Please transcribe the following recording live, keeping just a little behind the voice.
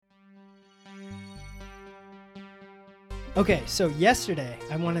Okay, so yesterday,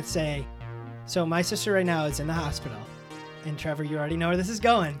 I want to say, so my sister right now is in the hospital. And Trevor, you already know where this is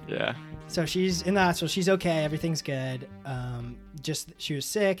going. Yeah. So she's in the hospital. She's okay. Everything's good. Just she was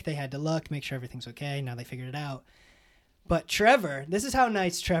sick. They had to look, make sure everything's okay. Now they figured it out. But Trevor, this is how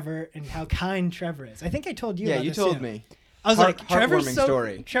nice Trevor and how kind Trevor is. I think I told you about this. Yeah, you told too. me. I was like, Trevor's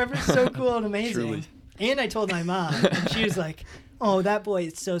story. so cool and amazing. Truly. And I told my mom, and she was like, "Oh, that boy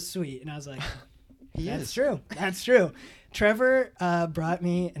is so sweet." And I was like, "That's true. That's true." Trevor brought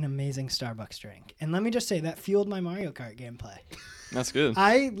me an amazing Starbucks drink, and let me just say that fueled my Mario Kart gameplay. That's good.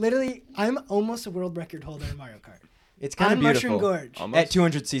 I'm almost a world record holder in Mario Kart. It's kind of beautiful. Mushroom Gorge. Almost. At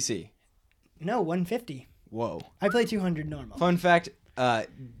 200cc. No, 150. Whoa. I play 200 normal. Fun fact,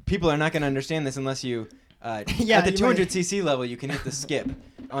 people are not going to understand this unless you... Yeah, at the you might- 200cc level, you can hit the skip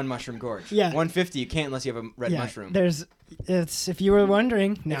on Mushroom Gorge. Yeah. 150, you can't unless you have a red Yeah, mushroom. if you were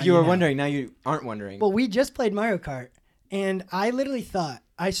wondering. Now If you were know. wondering, now you aren't wondering. Well, we just played Mario Kart, and I literally thought,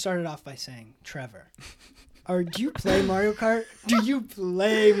 I started off by saying, Trevor, do you play Mario Kart? Do you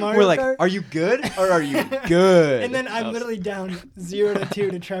play Mario Kart? We're like, are you good or are you good? And then I'm literally down 0-2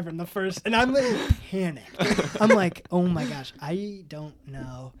 to Trevor in the first, and I'm literally panicked. I'm like, oh my gosh, I don't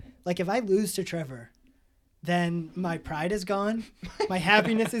know. Like, if I lose to Trevor, then my pride is gone, my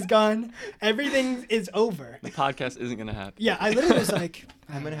happiness is gone, everything is over. The podcast isn't going to happen. Yeah, I literally was like,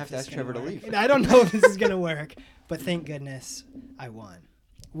 I'm going to have to ask Trevor to leave. And I don't know if this is going to work, but thank goodness I won.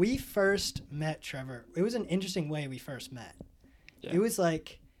 We first met Trevor. It was an interesting way we first met. Yeah. It was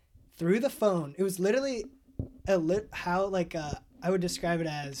like through the phone. It was literally I would describe it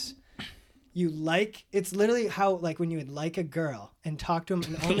as it's literally how like when you would like a girl and talk to him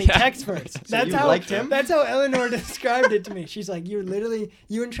and only Yeah. text first. So you liked him? That's how Eleanor described it to me. She's like, you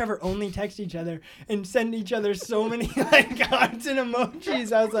and Trevor only text each other and send each other so many like hearts and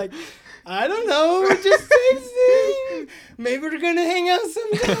emojis. I was like, I don't know, we're just texting. Maybe we're gonna hang out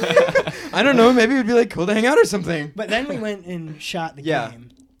sometime. I don't know, maybe it would be like cool to hang out or something. But then we went and shot the Yeah.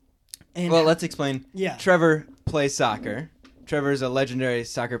 game. And Well, let's explain. Yeah. Trevor plays soccer. Trevor is a legendary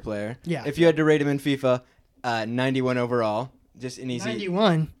soccer player. Yeah. If you had to rate him in FIFA, 91 overall. Just an easy...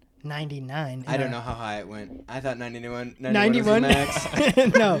 91. 99. I don't know how high it went. I thought 91 was the 91? max.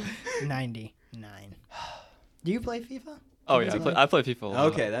 No, 99. Do you play FIFA? Oh, yeah. I play FIFA a lot.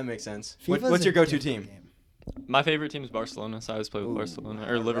 Okay, that makes sense. FIFA's What's a your go-to different team? game. My favorite team is Barcelona, so I always play with Ooh, Barcelona.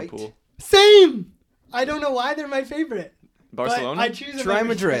 Or alright. Liverpool. Same! I don't know why they're my favorite. Barcelona? But I choose them Try every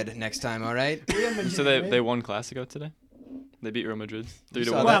Madrid next time, all right? time. Real Madrid, So right? they won Clasico today? They beat Real Madrid 3-1.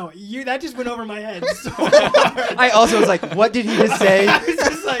 saw Wow, that just went over my head so hard. I also was like, what did he just say? I was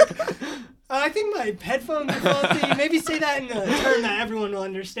just like, I think my headphones are faulty. Maybe say that in a term that everyone will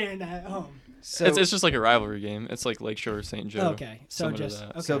understand at home. So, It's just like a rivalry game. It's like Lakeshore or St. Joe. Okay, so similar to just that.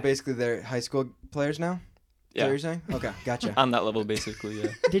 okay. so basically they're high school players now? Is that Yeah. what you're saying? Okay, gotcha. On that level, basically, yeah.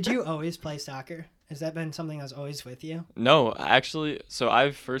 Did you always play soccer? Has that been something that was always with you? No, actually, so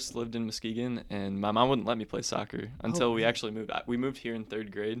I first lived in Muskegon, and my mom wouldn't let me play soccer until we really? actually moved. We moved here in 3rd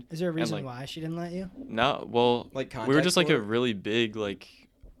grade. Is there a reason like- why she didn't let you? No, well, Like we were contact just like a sport? really big like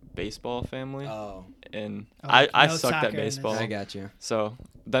baseball family, Oh, and Oh, I no sucked soccer at in this. baseball. I got you. So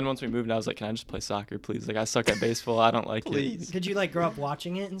then once we moved, I was like, can I just play soccer, please? Like I suck at baseball. I don't like Please. it. Did you like grow up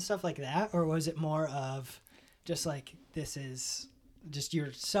watching it and stuff like that, or was it more of just like this is just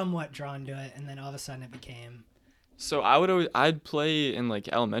you're somewhat drawn to it, and then all of a sudden it became? So I'd play in like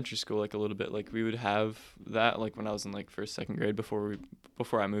elementary school like a little bit. Like we would have that like when I was in like 1st, 2nd grade before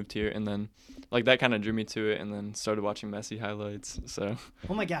I moved here, and then like that kind of drew me to it, and then started watching Messi highlights. So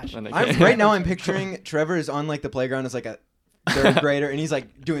Oh my gosh! then I Right now I'm picturing Trevor is on like the playground as like a 3rd grader, and he's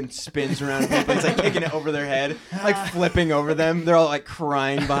like doing spins around people. He's like kicking it over their head, like flipping over them. They're all like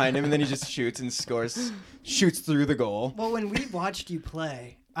crying behind him, and then he just shoots and shoots through the goal. Well, when we watched you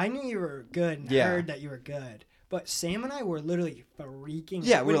play, I knew you were good and Yeah. heard that you were good. But Sam and I were literally freaking.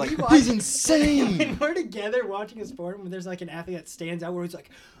 Yeah, we were When like, watch- he's insane. When we're together watching a sport, when there's like an athlete that stands out, where he's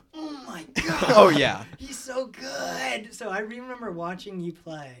like, "Oh my god!" Oh yeah. He's so good. So I remember watching you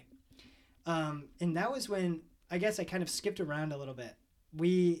play, and that was when I guess I kind of skipped around a little bit.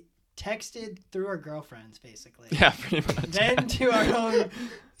 We texted through our girlfriends, basically. Yeah, pretty much. Then to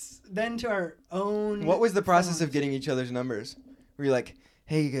our own. What was the process of phones. getting each other's numbers? Were you like,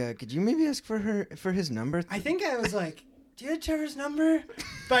 hey, could you maybe ask for his number? I think I was like, "Do you have Trevor's number?"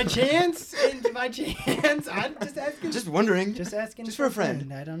 By chance, I'm just asking. Just wondering. Just asking. Just for a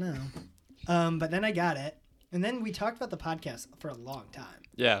friend. I don't know. But then I got it, and then we talked about the podcast for a long time.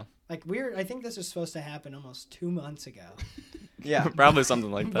 Yeah, Like I think this was supposed to happen almost 2 months ago. Yeah. probably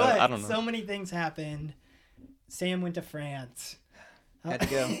something like that. But I don't know. so many things happened. Sam went to France. Had to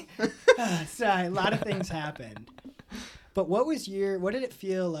go. So a lot of things happened. But what did it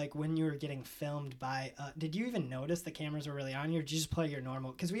feel like when you were getting filmed by, did you even notice the cameras were really on you, or did you just play your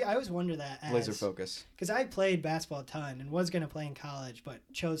normal? Because I always wonder that. Laser focus. Because I played basketball a ton and was going to play in college, but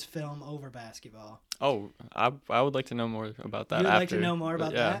chose film over basketball. Oh, I would like to know more about that. You would after, like to know more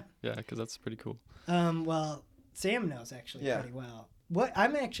about that? Yeah, because that's pretty cool. Well, Sam knows actually pretty well.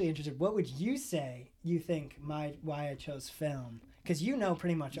 I'm actually interested. What would you say you think why I chose film? Because you know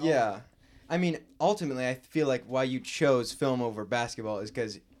pretty much all. Yeah. I mean, ultimately, I feel like why you chose film over basketball is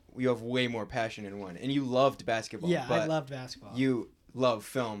because you have way more passion in one. And you loved basketball. Yeah, but I loved basketball. You love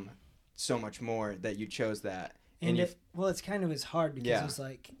film so much more that you chose that. And it's kind of was hard because it was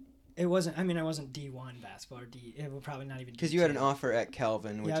like, I wasn't D1 basketball or it was probably not even D2. Because you had an offer at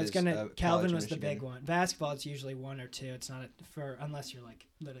Calvin, which Calvin was the big one. Basketball, it's usually 1 or 2. It's not unless you're like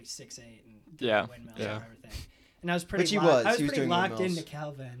literally 6'8" and doing windmills and everything. And I was pretty locked into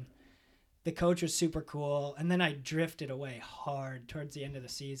Calvin. The coach was super cool, and then I drifted away hard towards the end of the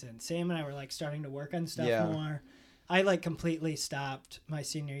season. Sam and I were like starting to work on stuff more. I like completely stopped my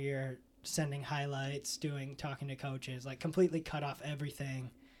senior year sending highlights, talking to coaches, like completely cut off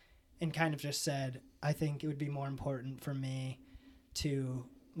everything, and kind of just said, I think it would be more important for me to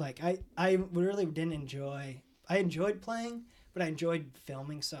like I really didn't enjoy. I enjoyed playing, but I enjoyed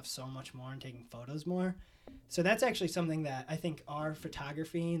filming stuff so much more and taking photos more. So that's actually something that I think our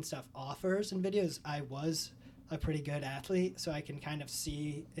photography and stuff offers in videos. I was a pretty good athlete, so I can kind of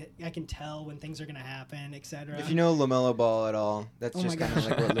see it, I can tell when things are going to happen, etc. If you know LaMelo Ball at all, that's just kind of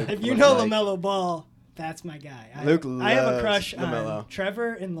like what Luke If you know LaMelo Ball, that's my guy. I have a crush LaMelo. on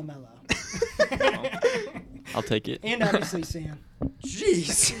Trevor and LaMelo. I'll take it. And obviously Sam.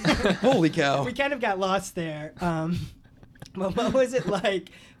 Jeez. Holy cow. We kind of got lost there. But what was it like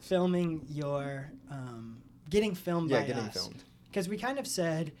filming getting filmed by us? Yeah, getting filmed. Because we kind of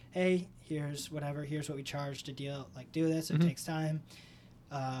said, hey, here's what we charge to do this. It takes time.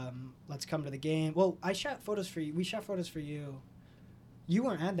 Let's come to the game. Well, I shot photos for you. We shot photos for you. You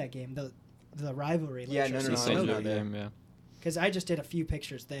weren't at that game, the rivalry. Yeah, no, I was not there. Yeah. Because I just did a few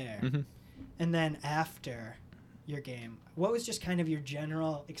pictures there. Mm-hmm. And then after your game, what was just kind of your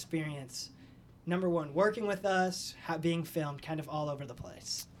general experience? Number one, working with us, being filmed kind of all over the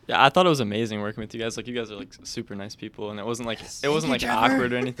place. Yeah, I thought it was amazing working with you guys. Like, you guys are like super nice people, and it wasn't like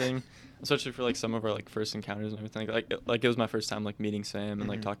awkward or anything. Especially for like some of our like first encounters and everything. Like it was my first time like meeting Sam and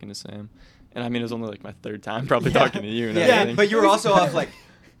like talking to Sam, and I mean it was only like my third time probably talking to you and everything. But you were also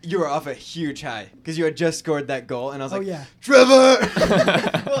off a huge high because you had just scored that goal, and I was like, yeah. Trevor.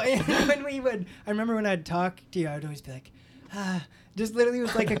 Well, and I remember when I'd talk to you, I'd always be like, just literally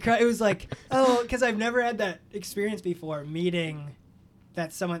was like it was like, oh, because I've never had that experience before, meeting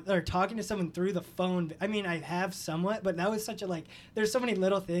that someone or talking to someone through the phone. I mean, I have somewhat, but that was such a there's so many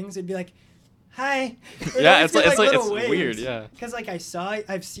little things. It'd be like, hi. Yeah, it's weird, yeah. Because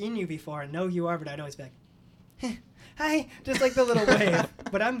I've seen you before and know who you are, but I'd always be like, hi, just like the little wave.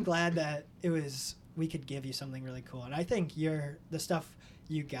 But I'm glad that we could give you something really cool. And I think the stuff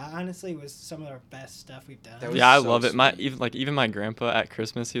you got, honestly, was some of our best stuff we've done. Yeah, I love it. Even my grandpa at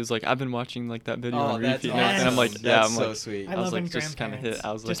Christmas, he was like, I've been watching like that video on repeat. Awesome. And I'm like, yeah, that's I'm so like, sweet. I love when just kind of hit.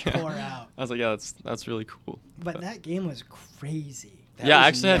 I was just like, pour out. I was like, yeah, that's really cool. But that game was crazy. I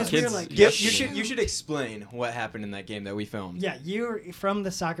actually had kids. You should explain what happened in that game that we filmed. Yeah, you're from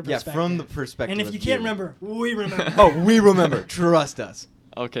the soccer perspective. Yeah, from the perspective. And if you can't remember, we remember. Oh, we remember. Trust us.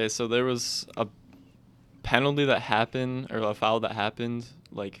 Okay, so there was a penalty that happened, or a foul that happened,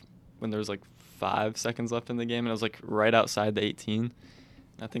 like when there was like 5 seconds left in the game, and it was like right outside the 18.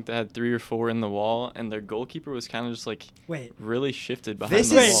 I think they had 3 or 4 in the wall, and their goalkeeper was kind of just like really shifted behind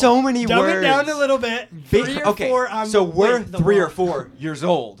the wall. This is so many Dumb words. It down a little bit. 3 or 4 on so we're 3 or 4 years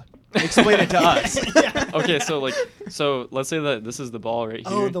old. Explain it to us. Okay, so let's say that this is the ball right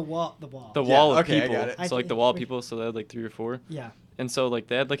here. Oh, the wall. The wall of people. I got it. So like the wall of people, so they had like 3 or 4. Yeah. And so like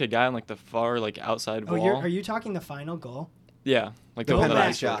they had like a guy on like the far like outside wall. Are you talking the final goal? Yeah, like the one that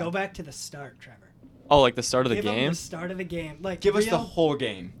I shot. Go back to the start, Trevor. Oh, like the start of the Give game? Them the start of the game. Like give us the whole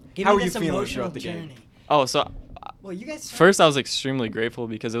game. How are you feeling throughout the game? Oh, so well, you guys. First, I was extremely grateful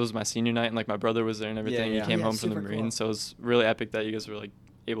because it was my senior night and like my brother was there and everything. Yeah. He came home from the Marines, so it was really epic that you guys were like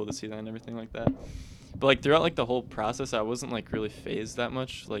able to see that and everything like that. But like throughout like the whole process, I wasn't like really phased that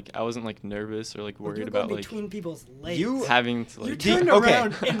much. Like I wasn't like nervous or like worried about like between people's legs. Having to like. You turned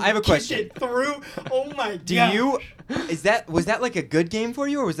around and I have a question. It through. Oh my god. Was that like a good game for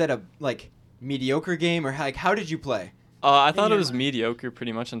you, or was that a like mediocre game, or how did you play? I thought it was mediocre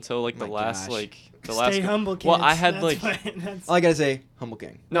pretty much until like the last. Stay humble, kids. Well, I had all I gotta say, humble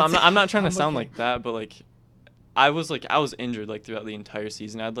king. No, I'm not trying to sound like that, but like I was injured like throughout the entire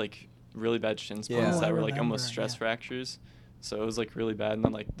season. I had like really bad shin Yeah. splints Oh, that I were like remember, almost stress yeah. fractures. So it was like really bad, and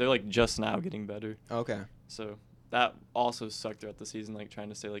then like they're like just now getting better. Okay. So that also sucked throughout the season, like trying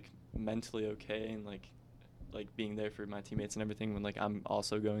to stay like mentally okay and like being there for my teammates and everything when like I'm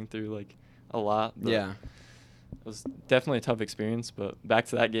also going through like a lot. But Yeah. it was definitely a tough experience. But back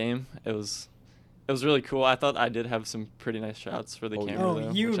to that game, it was really cool. I thought I did have some pretty nice shots for the Oh, yeah. camera. Oh,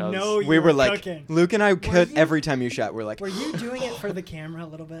 though, you which I was, know We you were like, cooking. Luke and I could you- every time you shot. We're like, Were you doing it for the camera a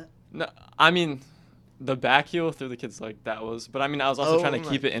little bit? No, I mean, the back heel through the kids like that was. But I mean, I was also Oh trying to my-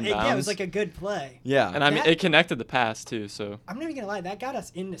 keep it in bounds. Yeah, it was like a good play. yeah. and I mean, That- it connected the pass too. So I'm not even gonna lie, that got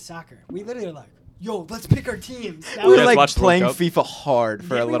us into soccer. We literally were like, yo, let's pick our teams. That we You were guys like watched the World playing Cup? FIFA hard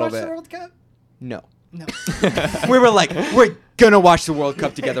for Did a we little watch bit. the World Cup? No. No. We were like, we're gonna watch the World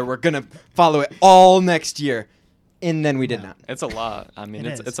Cup together. We're gonna follow it all next year, and then we did No. not. it's a lot. I mean,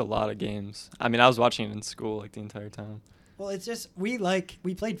 It is. it's a lot of games. I mean, I was watching it in school like the entire time. Well, it's just we played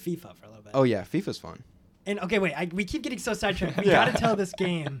FIFA for a little bit. Oh yeah, FIFA's fun. And okay, wait, we keep getting so sidetracked. We Yeah. gotta tell this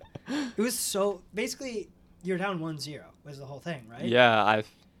game. It was so basically you're down 1-0 was the whole thing, right? Yeah,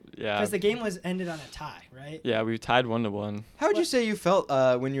 Because the game was ended on a tie, right? yeah, we tied 1-1. How would you What- say you felt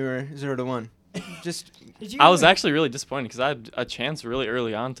when you were 0-1? Just Did you? I was like- actually really disappointed because I had a chance really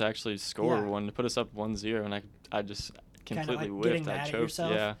early on to actually score Yeah. one to put us up 1-0, and I just Kinda completely like getting whiffed. mad I at choked.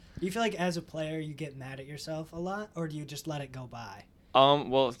 yourself? Yeah. Do you feel like as a player you get mad at yourself a lot, or do you just let it go by?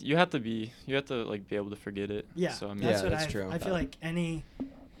 Well, you have to like be able to forget it. Yeah, So I mean, that's Yeah, what that's true. I feel like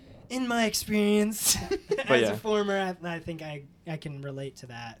in my experience as yeah. a former, I think I can relate to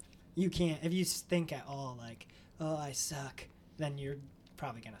that. You can't if you think at all like, oh, I suck, then you're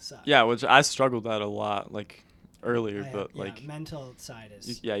probably gonna suck. yeah, which I struggled at a lot like earlier, but yeah, like mental side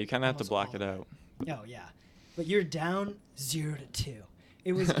is. you kind of have to almost block all it of out. Oh yeah, but you're down 0-2.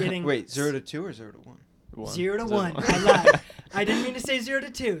 It was getting wait, 0-2 or 0-1? 0-1. I lied. I didn't mean to say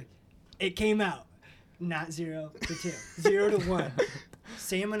 0-2. It came out. Not 0-2. 0-1.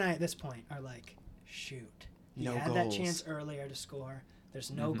 Sam and I at this point are like, shoot. He No had that goals. chance earlier to score.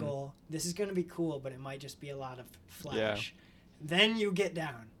 There's no Mhm. goal. This is gonna be cool, but it might just be a lot of flash. Yeah. Then you get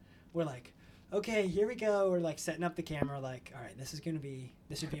down. We're like, okay, here we go. We're like setting up the camera. Like, all right, this would be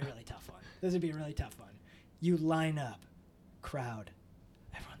a really tough one. This would be a really tough one. You line up, crowd.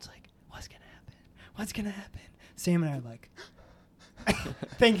 Everyone's like, what's gonna happen? What's gonna happen? Sam and I are like,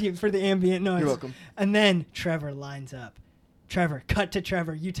 thank you for the ambient noise. You're welcome. And then Trevor lines up. Trevor, cut to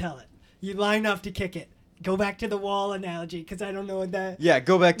Trevor. You tell it. You line up to kick it. Go back to the wall analogy because I don't know what that. Yeah,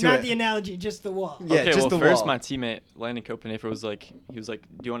 go back to Not it. the analogy, just the wall. Yeah, okay, just well, the first wall. my teammate Landon Copenhaver was like, do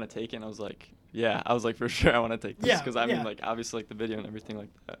you want to take it? And I was like, yeah. I was like, for sure, I want to take this Yeah, because I yeah. mean, like, obviously, like the video and everything like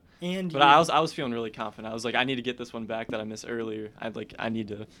that. And But you- I was feeling really confident. I was like, I need to get this one back that I missed earlier. I need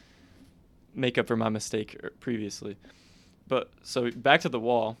to make up for my mistake previously. But so back to the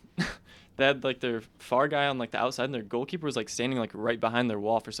wall. They had like their far guy on like the outside, and their goalkeeper was like standing like right behind their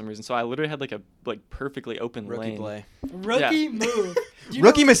wall for some reason. So I literally had like a perfectly open Rookie lane. play. Rookie Yeah. move. Do you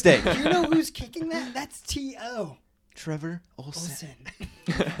Rookie know- mistake. Do you know who's kicking that? That's T.O. Trevor Olson.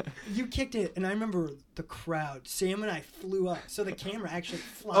 Olson. You kicked it, and I remember the crowd. Sam and I flew up, so the camera actually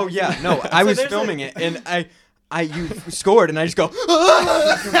flies. Oh yeah, up. no, I So was there's filming like- it, and you scored, and I just go, and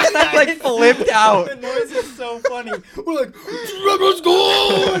I like flipped out. The noise is so funny. We're like, Trevor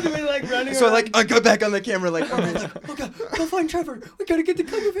scored! And we're like running So around. I got back on the camera like, We're like, oh God, go find Trevor. We gotta get the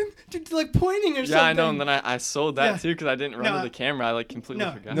clip of him like pointing or something. Yeah, I know. And then I sold that Yeah. too because I didn't run No, to the camera. I like completely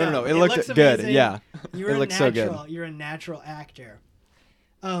no, forgot. no, it it looked looks good. amazing. Yeah, You're it a looks so good. natural. You're a natural actor.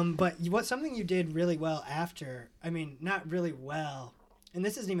 But something you did really well after, I mean, not really well, and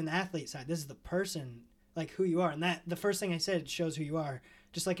this isn't even the athlete side, this is the person, like who you are. And that the first thing I said shows who you are.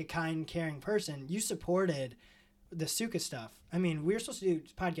 Just like a kind, caring person. You supported the Suka stuff. I mean, we were supposed to do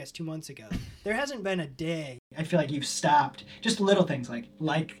a podcast 2 months ago. There hasn't been a day. I feel like you've stopped. Just little things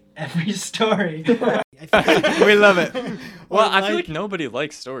like every story. We love it. Well, Or I feel like nobody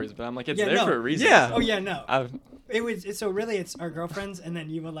likes stories, but I'm like, it's Yeah, there no. for a reason. Yeah. so Oh yeah, no. I've, So really it's our girlfriends and then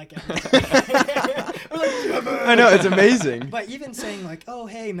you would like it. I know, it's amazing. But even saying like, oh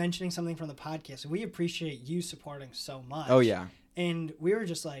hey, mentioning something from the podcast, we appreciate you supporting so much. Oh yeah. And we were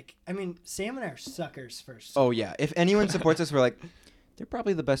just like, I mean, Sam and I are suckers first. Oh yeah. If anyone supports us, we're like, they're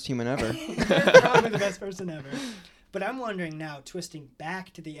probably the best human ever. They're probably the best person ever. But I'm wondering now, twisting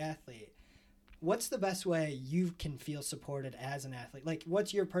back to the athlete, what's the best way you can feel supported as an athlete? Like,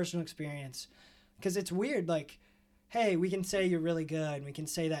 what's your personal experience? Because it's weird, like, hey, we can say you're really good, and we can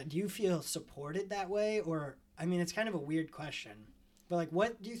say that. Do you feel supported that way? Or, I mean, it's kind of a weird question. But, like,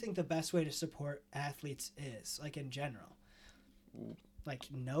 what do you think the best way to support athletes is, like, in general? Like,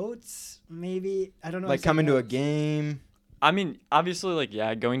 notes, maybe? I don't know. Like if it's coming to a notes. game. I mean, obviously, like,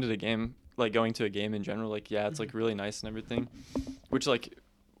 yeah, going to a game in general, like, yeah, it's like really nice and everything. Which, like,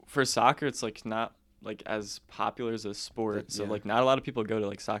 for soccer, it's like not like as popular as a sport. So like, not a lot of people go to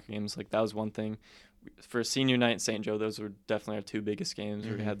like soccer games. Like, that was one thing. For senior night in St. Joe, those were definitely our 2 biggest games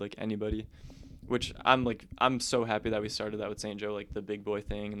where we had like anybody. Which I'm so happy that we started that with St. Joe, like the big boy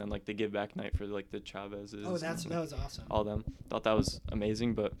thing, and then like the give back night for like the Chavezes. Oh, that was awesome. All of them. Thought that was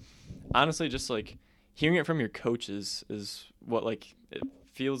amazing. But honestly, just like hearing it from your coaches is what like it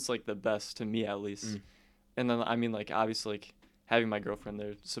feels like the best to me, at least. And then I mean, like, obviously, like having my girlfriend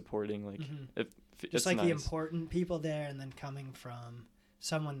there supporting, like Just like nice. the important people there, and then coming from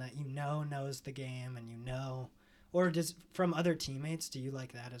someone that you know knows the game, and or just from other teammates. Do you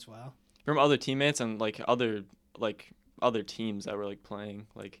like that as well? From other teammates and like other teams that were like playing.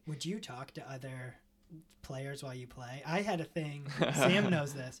 Like, would you talk to other players while you play? I had a thing. Sam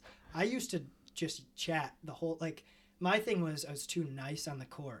knows this. I used to just chat the whole like. My thing was I was too nice on the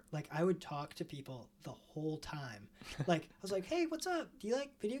court. Like, I would talk to people the whole time. Like, I was like, hey, what's up? Do you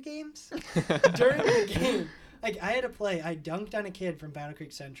like video games? During the game. Like, I had to play. I dunked on a kid from Battle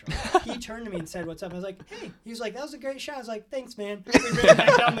Creek Central. He turned to me and said, what's up? I was like, hey. He was like, that was a great shot. I was like, thanks, man. We ran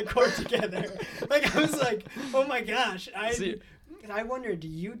back down the court together. Like, I was like, oh, my gosh. I wonder, do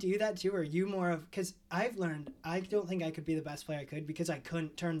you do that too, or are you more of, because I've learned I don't think I could be the best player I could because I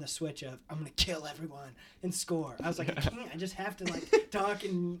couldn't turn the switch of I'm going to kill everyone and score. I was like, I can't. I just have to like talk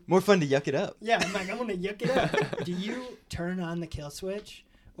and. More fun to yuck it up. Yeah, I'm like, I'm going to yuck it up. Do you turn on the kill switch,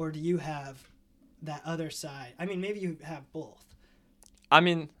 or do you have that other side? I mean, maybe you have both. I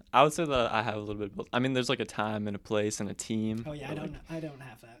mean, I would say that I have a little bit of both. I mean, there's like a time and a place and a team. Oh, yeah, I don't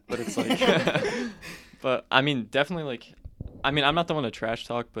have that. But it's like, but I mean, definitely like, I mean, I'm not the one to trash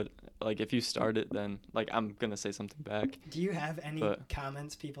talk, but like if you start it, then like I'm gonna say something back. Do you have any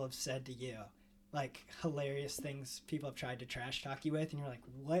comments people have said to you, like hilarious things people have tried to trash talk you with, and you're like,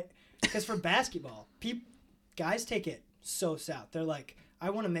 what? Because for basketball, guys take it so south. They're like, I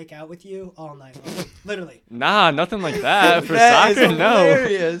want to make out with you all night long. Literally. Nah, nothing like that. For that soccer, is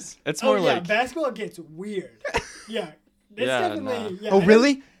hilarious. No. It's more like basketball gets weird. Yeah. It's definitely. Yeah, oh,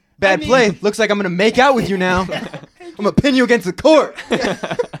 really? Bad play. Looks like I'm gonna make out with you now. I'm gonna pin you against the court.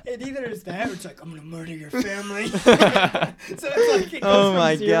 It either is that, or it's like I'm gonna murder your family. So it's like it goes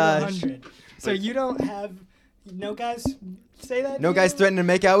from 0 to 100. So you don't have no guys say that. No guys threatening to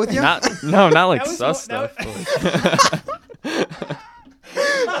make out with you. Not like sus stuff.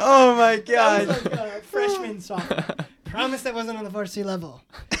 Oh my god. That was like freshman sophomore. Promise that wasn't on the varsity level.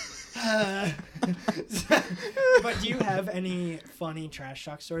 But do you have any funny trash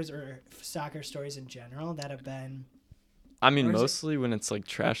talk stories or soccer stories in general that have been? I mean, mostly when it's like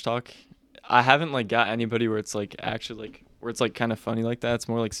trash talk, I haven't like got anybody where it's like actually like where it's like kind of funny like that. It's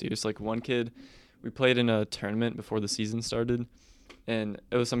more like serious. Like one kid, we played in a tournament before the season started, and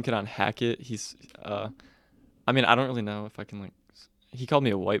it was some kid on Hackett. He's, I mean, I don't really know if I can like. He called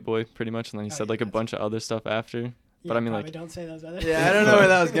me a white boy pretty much, and then he said like a bunch of other stuff after. Yeah, but I mean, like, don't say those other. Yeah, I don't know where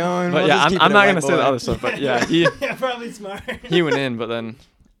that was going. But yeah, I'm not gonna say the other stuff. But yeah, he. Yeah, probably smart. He went in, but then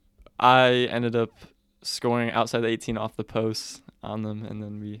I ended up scoring outside the 18 off the post on them, and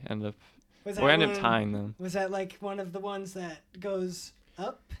then we ended up tying them. Was that like one of the ones that goes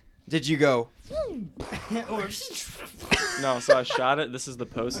up? Did you go? Or No, so I shot it. This is the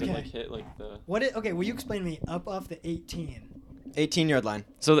post and like hit like the. Okay, will you explain to me up off the 18? 18-yard line.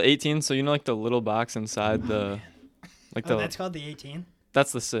 So the 18. So you know like the little box inside the. Like that's called the 18?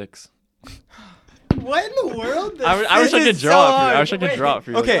 That's the 6. What in the world? I wish I could draw it for you. I wish I could draw it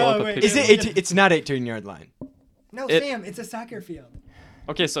for you. Okay, is it 18? It's not 18-yard line. No, Sam, it's a soccer field.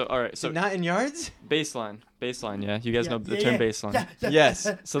 Okay, so all right, so not in yards? Baseline, yeah. You guys know the term baseline. Yeah. Yes.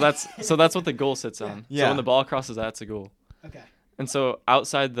 So that's what the goal sits on. Yeah. So when the ball crosses that, it's a goal. Okay. And so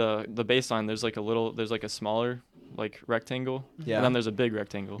outside the baseline, there's like a smaller like rectangle. Yeah. And then there's a big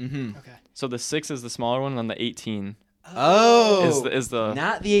rectangle. Mm-hmm. Okay. So the 6 is the smaller one, and then the 18. Oh. Is the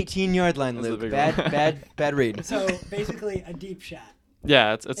not the 18-yard line, Luke. Bad read. So basically a deep shot.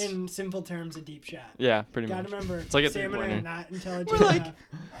 Yeah, it's in simple terms a deep shot. Yeah, pretty much. Gotta remember, it's like Sam and I are not intelligent. We're like, enough.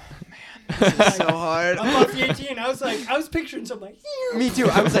 Man, this is so hard. I'm off the 18. I was picturing something like. Me too.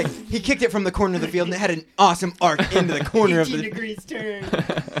 I was like, he kicked it from the corner of the field, and it had an awesome arc into the corner of the. 18 degrees turn.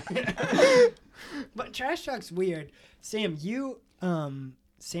 But trash talk's weird. Sam,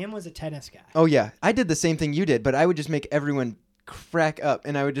 Sam was a tennis guy. Oh yeah, I did the same thing you did, but I would just make everyone crack up,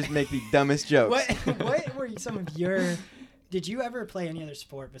 and I would just make the dumbest jokes. What were some of your? Did you ever play any other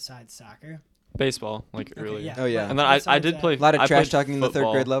sport besides soccer? Baseball, like earlier. Yeah. Oh yeah. And then I did play a lot of trash played talking in the third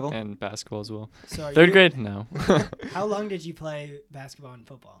grade level and basketball as well. So third grade, no. How long did you play basketball and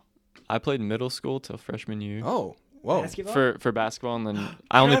football? I played middle school till freshman year. Oh, Whoa. Basketball? for basketball, and then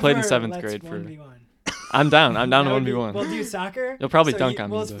I only played in Trevor, 7th let's grade for. 1v1. I'm down to That would be- 1v1. We'll do soccer. You'll probably so dunk you, on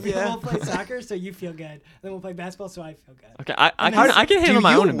me, we'll, but- We'll play soccer so you feel good. Then we'll play basketball so I feel good. Okay, I And then can handle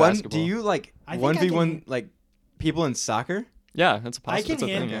my own in basketball. Do you like I think I 1v1 can- like people in soccer? Yeah, that's a I possible. can That's a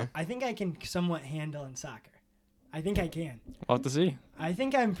thing. handle. Yeah. I think I can somewhat handle in soccer. I think I can. We'll have to see. I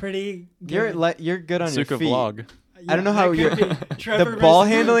think I'm pretty good. You're good on your Suka feet. vlog. I don't know that how could you're. be. The Trevor ball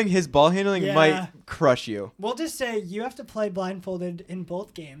versus- his ball handling Yeah. might crush you. We'll just say you have to play blindfolded in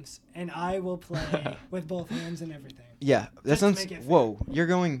both games, and I will play with both hands and everything. Yeah, that Just to sounds. make it fair. Whoa, you're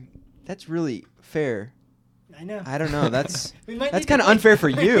going. That's really fair. I know. I don't know. That's We might that's need to kind of play- unfair for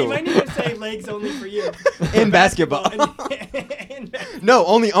We you. might need to say legs only for you. In basketball. In basketball. No,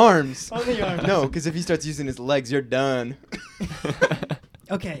 only arms. Only arms. No, because if he starts using his legs, you're done.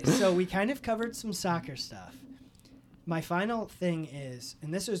 Okay, so we kind of covered some soccer stuff. My final thing is,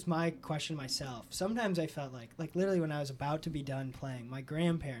 and this was my question myself, sometimes I felt like literally when I was about to be done playing, my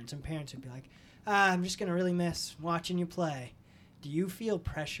grandparents and parents would be like, I'm just going to really miss watching you play. Do you feel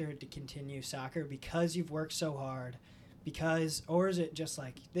pressured to continue soccer because you've worked so hard? Or is it just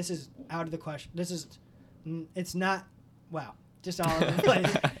like, this is out of the question? It's not, wow, just all over the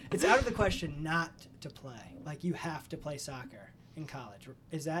place. It's out of the question not to play. Like, you have to play soccer in college.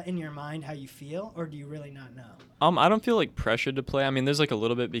 Is that in your mind how you feel, or do you really not know? I don't feel like pressured to play. I mean, there's like a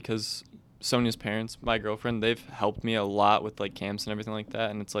little bit because Sonia's parents, my girlfriend, they've helped me a lot with like camps and everything like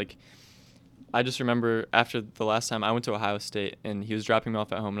that. And it's like, I just remember after the last time I went to Ohio State and he was dropping me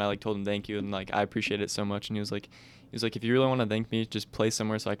off at home and I like told him thank you and like I appreciate it so much. And he was like, if you really want to thank me, just play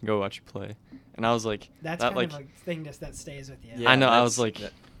somewhere so I can go watch you play. And I was like, That's that kind like, of a thing that stays with you. Yeah, I know. I that's- was like,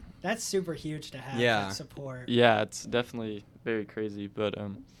 That's super huge to have. Yeah. That support. yeah, it's definitely very crazy. But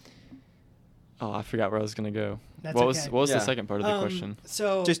I forgot where I was gonna go. That's what okay. was Yeah. the second part of the question?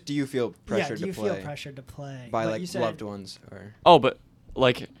 So Just do you feel pressured do you to play feel pressured to play by But like you said- loved ones or? Oh, but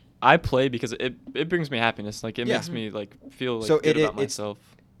like I play because it brings me happiness. Like it Yeah. makes me like feel like So good about it's- myself.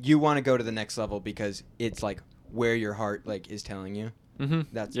 You want to go to the next level because it's like where your heart like is telling you. Mm-hmm.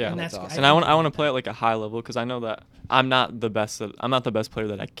 That's Yeah. And That's that's- awesome. And I want think to play at like a high level because I know that I'm not the best player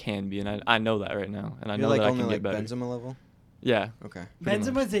that I can be, and I know that right now, and I You're know like that I only can like get better. Benzema level. Yeah. Okay. pretty much.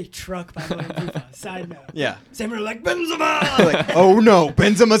 Benzema's a truck by the way. FIFA. Side note. Yeah. Sam were like Benzema. Like, oh no,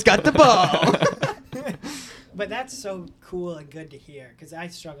 Benzema's got the ball. But that's so cool and good to hear because I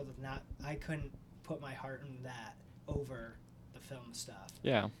struggled with I couldn't put my heart in that over the film stuff.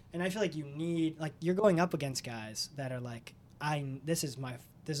 Yeah. And I feel like you need, like, you're going up against guys that are like, this is my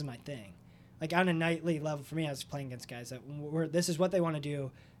thing. Like on a nightly level for me, I was playing against guys that this is what they want to do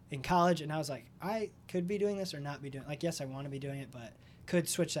in college, and I was like, I could be doing this or not be doing. Like, yes, I want to be doing it, but could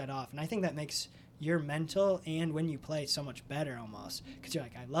switch that off. And I think that makes your mental and when you play so much better almost because you're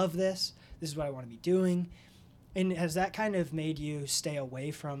like, I love this. This is what I want to be doing. And has that kind of made you stay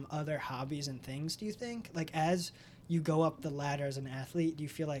away from other hobbies and things, do you think? Like, as you go up the ladder as an athlete, do you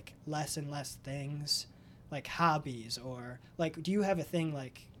feel like less and less things, like hobbies, or, like, do you have a thing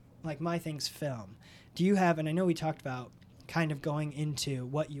like my thing's film? Do you have, and I know we talked about kind of going into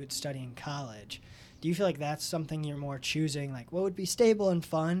what you would study in college. Do you feel like that's something you're more choosing, like what would be stable and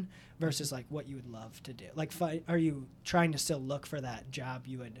fun versus like what you would love to do? Like, are you trying to still look for that job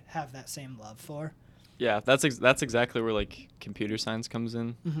you would have that same love for? Yeah, that's exactly where like computer science comes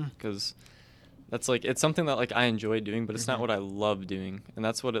in because that's like it's something that like I enjoy doing, but it's not what I love doing, and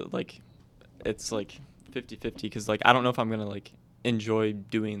that's what it's like 50-50 because like I don't know if I'm gonna like enjoy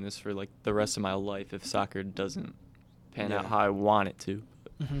doing this for like the rest of my life if soccer doesn't pan out how I want it to.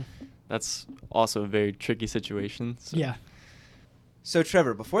 That's also a very tricky situation. So. Yeah. So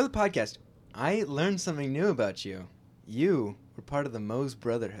Trevor, before the podcast, I learned something new about you. You were part of the Mose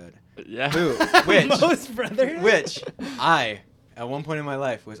Brotherhood. Yeah. Mose Brotherhood? Which I, at one point in my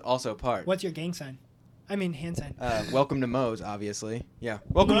life, was also part. What's your gang sign? I mean hand sign. Welcome to Mose, obviously. Yeah.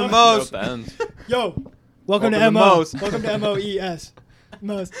 Welcome to Mose. Mose. Nope, and- Yo. Welcome to Welcome to MO. Mose. Welcome to MOES.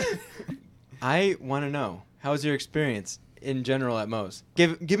 Mose. I want to know, how was your experience in general at Mose?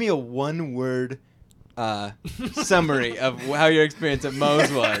 Give me a one-word summary of how your experience at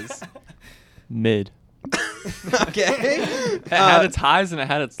Mose was. Mid. Okay. It had its highs and it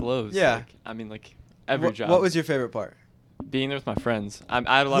had its lows. Yeah. Like, I mean, like every job. What was your favorite part? Being there with my friends? I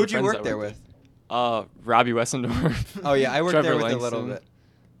had a lot Who'd of you friends work that there worked with? Robbie Wessendorf. Oh yeah, I worked Trevor there with a Langston. little bit.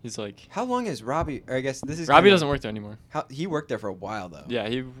 He's like How long is Robbie? Or I guess this is. Robbie kinda- doesn't work there anymore. He worked there for a while though. Yeah,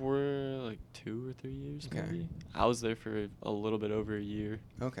 he were like 2 or 3 years Okay. maybe. I was there for a little bit over a year.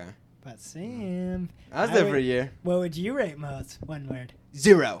 Okay. But Sam. I was there for a would- year. What would you rate Mose? One word.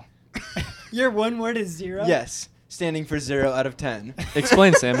 0. Your one word is 0? Yes. standing for 0 out of 10.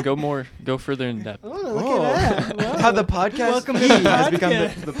 Explain, Sam. Go further in depth. Oh, look at that. Whoa. How the podcast Welcome to the has become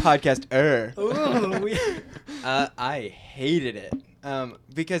podcast. the podcast. Ooh, I hated it.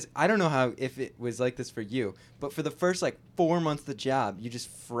 Because I don't know if it was like this for you, but for the first 4 months of the job, you just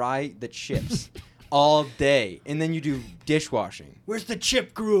fry the chips all day, and then you do dishwashing. Where's the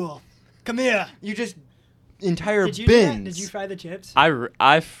chip gruel? Come here. You just entire Did you do that? bins. Did you fry the chips?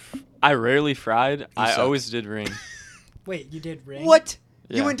 I rarely fried. I sucked. always did ring. Wait, you did ring? What?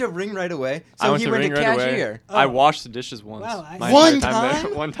 Yeah. You went to ring right away. So I went he to went ring to right cashier. away. Oh. I washed the dishes once. Wow, my One entire time?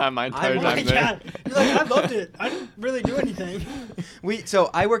 there. One time, my entire Oh my time there. god! You're like, I loved it. I didn't really do anything.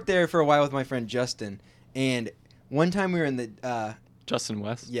 So I worked there for a while with my friend Justin, and one time we were in the Justin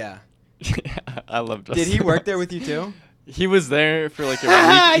West. yeah. Yeah, I love Justin. Did he work there with you too? He was there for like a week.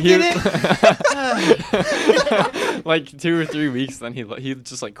 I He get was- like 2 or 3 weeks. Then he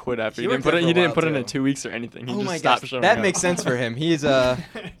just quit after. He He worked didn't put there it. for He a didn't while, put in too. 2 weeks or anything. He Oh just my stopped gosh, showing that up. makes sense for him. He's I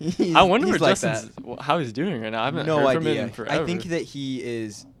wonder he's what like Justin's how he's doing right now. I haven't no heard from idea. him in forever. I think that he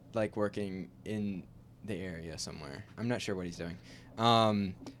is working in the area somewhere. I'm not sure what he's doing.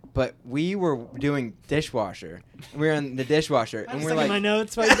 But we were doing dishwasher. We were in the dishwasher, I'm and just we're looking at my like,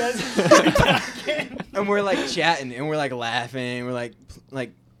 notes while you guys are talking. and we're like chatting, and we're like laughing. We're like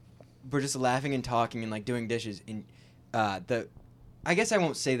we're just laughing and talking and like doing dishes. And I guess I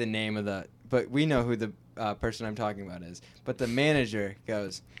won't say the name of but we know who the person I'm talking about is. But the manager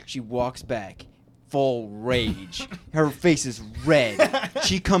goes, she walks back, full rage. Her face is red.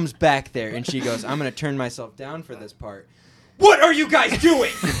 She comes back there and she goes, I'm gonna turn myself down for this part. What are you guys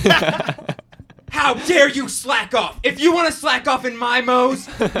doing? How dare you slack off? If you want to slack off in my Mo's,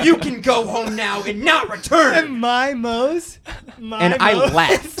 you can go home now and not return. My Mo's? And I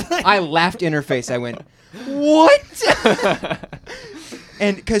laughed. I laughed in her face. I went, what?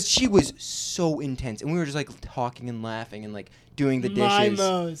 And because she was so intense. And we were just like talking and laughing and like doing the dishes. My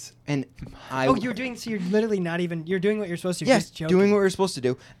Mo's. And Oh, you're literally not even, you're doing what you're supposed to. Yes, Just joking. doing what we were supposed to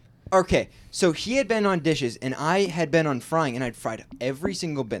do. Okay, so he had been on dishes, and I had been on frying, and I'd fried every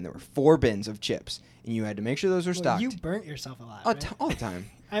single bin. There were 4 bins of chips, and you had to make sure those were Well, stocked. you burnt yourself a lot, all, right? all the time.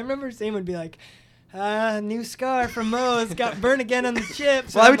 I remember Sam would be like, new scar from Mo's, got burnt again on the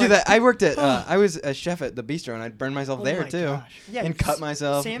chips. Well, And I I'm would do like, that. I worked at, I was a chef at the bistro, and I'd burn myself oh there, my too. gosh. Yeah, and cut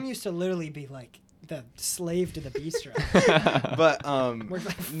myself. Sam used to literally be like the slave to the bistro. But, Worked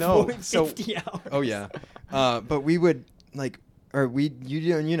like no, 40, so, 50 hours. oh, yeah. But we would, like,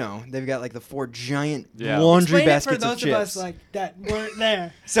 you know, they've got like the 4 giant laundry Explain baskets it for those of chips. of us like that weren't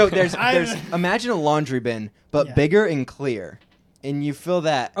there. So there's I'm- imagine a laundry bin, but Yeah. bigger and clear, and you fill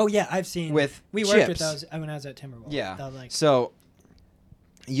that. Oh yeah, I've seen. With we worked with chips. those when I was at Timberwolf. Yeah. They'll, like, So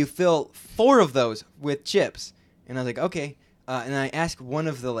you fill 4 of those with chips, and I was like, okay. And I asked one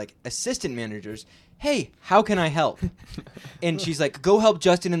of the like assistant managers, "Hey, how can I help?" And she's like, "Go help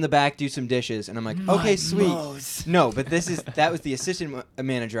Justin in the back do some dishes." And I'm like, My "Okay, sweet." Mo's. No, but that was the assistant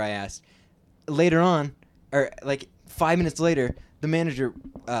manager I asked. Later on, or like 5 minutes later, the manager,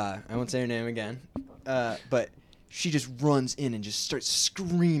 I won't say her name again, but she just runs in and just starts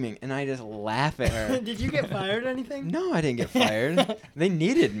screaming, and I just laugh at her. Did you get fired or anything? No, I didn't get fired. They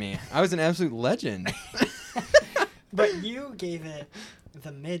needed me. I was an absolute legend. But you gave it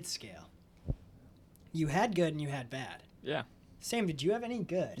the mid scale. You had good and you had bad. Yeah. Sam, did you have any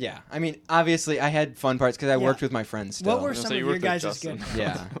good? Yeah, I mean, obviously, I had fun parts because I Yeah. worked with my friends still. What were So some you of your worked with guys' Justin. good parts?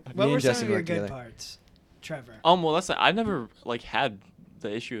 Yeah. What Me were and some Justin of your worked good together. parts, Trevor? Well, that's I never like had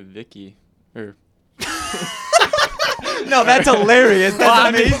the issue of Vicky or. No, that's hilarious.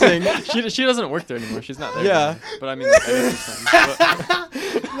 That's amazing. She doesn't work there anymore. She's not there. Yeah. anymore. But I mean, like, I guess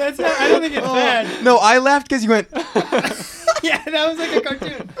it's That's not, I don't think it's bad. No, I laughed because you went. Yeah, that was like a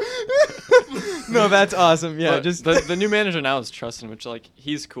cartoon. No, that's awesome. Yeah, but just the new manager now is Trustin, which like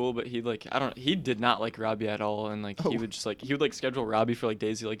he's cool, but he did not like Robbie at all, and like he would schedule Robbie for like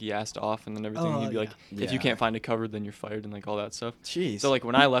days he asked off, and then everything. Oh, He'd be like, if you Yeah. can't find a cover, then you're fired, and like all that stuff. Jeez. So like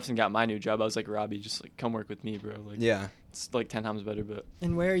when I left and got my new job, I was like, Robbie, just like come work with me, bro. Like yeah. it's like 10 times better. But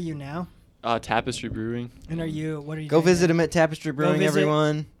And where are you now? Tapestry Brewing, And what are you Go doing visit there? him at Tapestry Brewing, visit-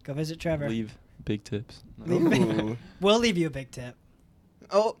 everyone. Go visit Trevor. leave big tips. Ooh. We'll leave you a big tip.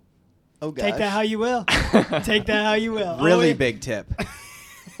 Oh gosh. Take that how you will. Take that how you will. Really Only- big tip,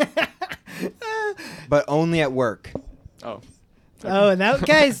 but only at work. Oh. Oh, and that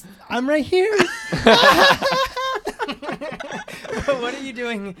guys, I'm right here. What are you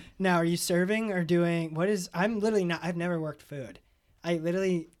doing now? Are you serving or doing I'm literally not. I've never worked food. I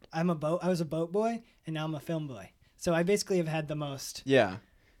was a boat boy and now I'm a film boy. So I basically have had the most. Yeah.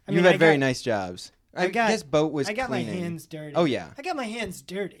 I You've mean, had very nice jobs. I guess boat was I got cleaning. my hands dirty. Oh, yeah. I got my hands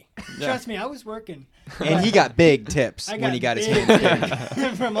dirty. Yeah. Trust me, I was working. And he got big tips I when he got his big hands dirty.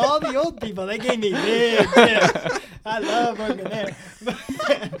 tips. From all the old people, they gave me big tips. I love working there.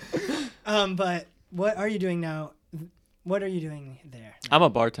 But what are you doing now? What are you doing there? I'm a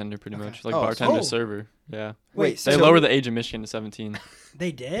bartender pretty Okay. much, like Oh, bartender so- server. Yeah. Wait, They so lowered the age of Michigan to 17.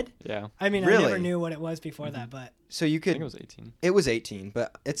 they did? Yeah. I mean, I Really? never knew what it was before that, but So you I think could. it was 18. It was 18,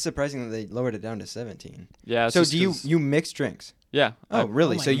 but it's surprising that they lowered it down to 17. Yeah. it's So just do you 'cause- mix drinks? Yeah. Oh,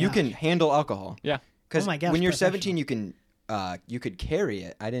 really? Oh my so you gosh. can handle alcohol? Yeah. Because Oh my gosh, when you're professional. 17, you could carry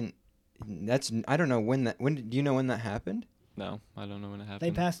it. I don't know when that. When do you know when that happened? No, I don't know when it happened.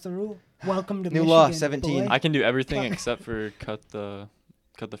 they passed the rule. Welcome to New Michigan, law, 17. boy. I can do everything except for cut the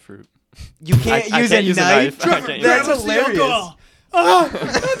fruit. You can't I use can't a use a knife. knife. I can't use That's a knife. hilarious. Oh,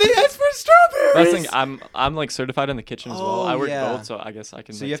 they asked for strawberries. That's the thing. I'm like certified in the kitchen as well. Oh, I work yeah. both, so I guess I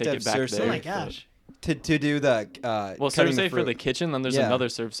can So like, you have take to it have back serve there. Oh my safe. gosh. To do the Well, cutting serve the safe for fruit. the kitchen, then there's Yeah. another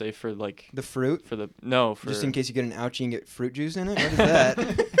serve safe for like The fruit, for the no for just in case you get an ouchie and get fruit juice in it. What is that?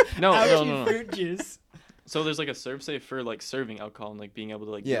 no, Ouchie no. fruit juice. So there's like a serve safe for like serving alcohol and like being able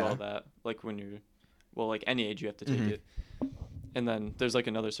to like Yeah. do all that. Like when you're, well, like any age you have to take Mhm. it. And then there's like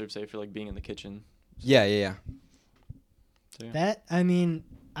another serve safe for like being in the kitchen. yeah. So, yeah. That, I mean,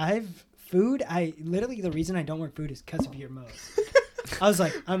 literally the reason I don't work food is because of your Moe's. I was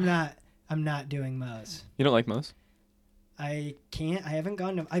like, I'm not doing Moe's. You don't like Moe's? I can't, I haven't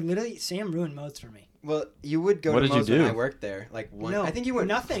gone to, Sam ruined Moe's for me. Well, you would go What to did you Moe's when do? I worked there. Like one. No, I think you went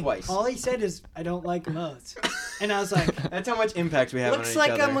nothing. twice. All he said is, I don't like Moe's. And I was like, That's how much impact we have looks on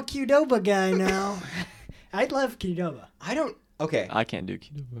like each other. I'm a Qdoba guy now. I love Qdoba. I don't. Okay, I can't do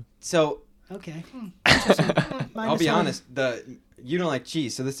Qdoba. so Okay. Interesting. I'll be Minus one. honest. You don't like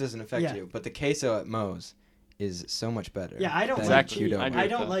cheese, so this doesn't affect Yeah. you. But the queso at Moe's is so much better. Yeah, I don't than like Exactly. cheese. Qdoba. I agree I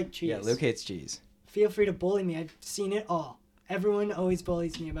with don't that. like cheese. Yeah, Luke hates cheese. Feel free to bully me. I've seen it all. Everyone always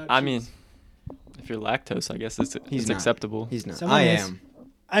bullies me about cheese. I mean, if you're lactose, I guess it's not. acceptable. He's not. Someone I is. am.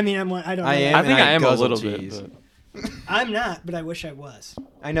 I mean, I don't know. I am. I think and I am a guzzle little cheese. bit. But I'm not, but I wish I was.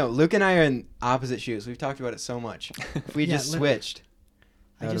 I know. Luke and I are in opposite shoes. We've talked about it so much. If we Yeah, just literally. switched,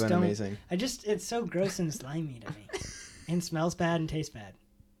 I that would just have been don't. amazing. It's so gross and slimy to me, and smells bad and tastes bad.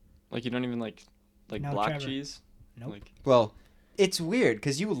 like you don't even like No, block Trevor. cheese. Nope. Like Well, it's weird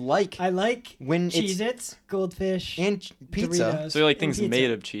because you like I like when it's Cheez-Its, Goldfish, and pizza. Doritos, so you like and things pizza.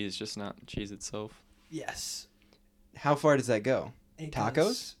 made of cheese, just not cheese itself. Yes. How far does that go? It Tacos?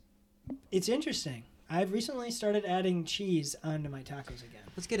 goes- It's interesting. I've recently started adding cheese onto my tacos again.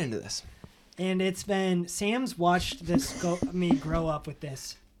 Let's get into this. And it's been Sam's watched me grow up with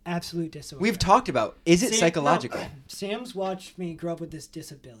this absolute disorder. We've talked about, is it Sam- psychological? no, Sam's watched me grow up with this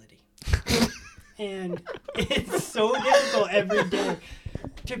disability. And it's so difficult every day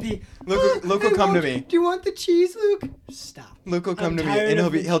to be Luke will "Hey, come to Luke, me. Do you want the cheese, Luke? Stop. Luke will come I'm to me tired and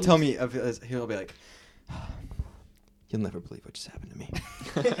of the he'll tell cheese. me he'll be like, "You'll never believe what just happened to me.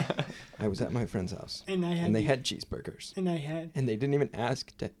 I was at my friend's house And I had and they had cheeseburgers and I had and they didn't even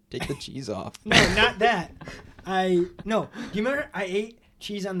ask to take the cheese off." no, not that. Do you remember I ate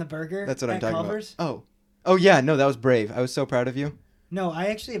cheese on the burger? That's what I'm at talking Culver's? about. Oh yeah, no, that was brave. I was so proud of you. No, I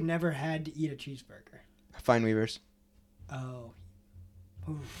actually have never had to eat a cheeseburger. Fine Weavers. Oh.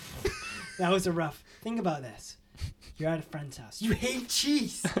 Oof. That was a rough. Think about this. You're at a friend's house. You hate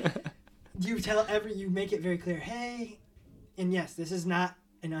cheese. You make it very clear, hey, and yes, this is not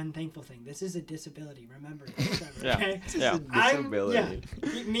an unthankful thing. This is a disability. Remember this, Trevor, Yeah. okay? Yeah.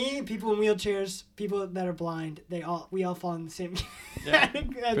 People in wheelchairs, people that are blind, we all fall in the same. Yeah, That's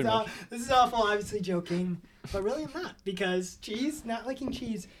pretty all. much. This is awful, obviously joking, but really I'm not, because not liking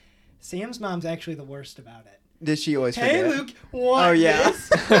cheese. Sam's mom's actually the worst about it. Did she always Hey, forget? Luke, want Oh, yeah. this?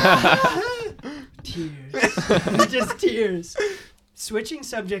 Tears. Just tears. Switching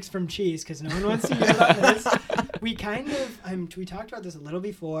subjects from cheese, because no one wants to hear about this. We we talked about this a little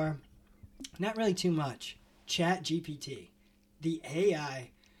before. Not really too much. Chat GPT. The AI.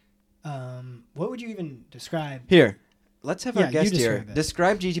 What would you even describe? Here, let's have Yeah, our guest you here describe it.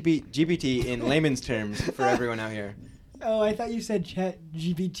 describe GPT in layman's terms for everyone out here. Oh, I thought you said Chat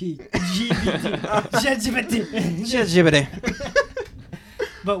GPT. Chat GPT. GPT.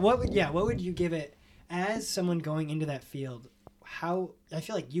 But what would you give it as someone going into that field? How I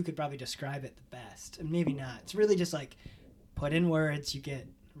feel like you could probably describe it the best, and maybe not. It's really just like put in words, you get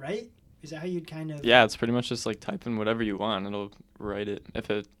right. Is that how you'd kind of? Yeah, it's pretty much just like type in whatever you want. It'll write it if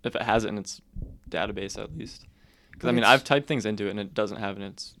it has it in its database at least. Because I mean, I've typed things into it and it doesn't have it in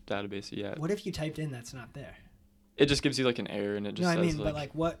its database yet. What if you typed in that's not there? it just gives you like an error, and it just No, I says mean, but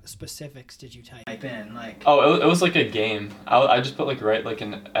like, what specifics did you type in? Like, Oh, it was like a game. I just put like write like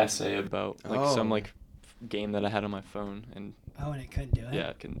an essay about like some like game that I had on my phone, and oh, and it couldn't do it. yeah,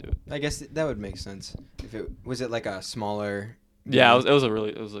 I couldn't do it. I guess that would make sense. If it was it like a smaller. Yeah, it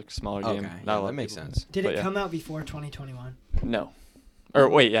was like a smaller game. Okay, Not a lot that of makes people. sense. Did But it yeah. come out before 2021? No, or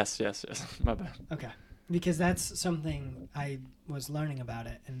wait, yes. My bad. Okay, because that's something I was learning about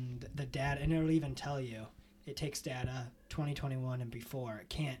it, and the data, and it'll even tell you it takes data 2021 and before.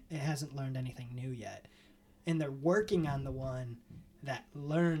 It hasn't learned anything new yet, and they're working on the one that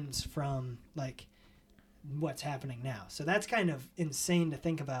learns from like what's happening now. So that's kind of insane to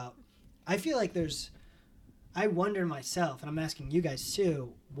think about. I feel like I wonder myself, and I'm asking you guys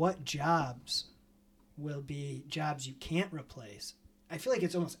too, what jobs will be jobs you can't replace? I feel like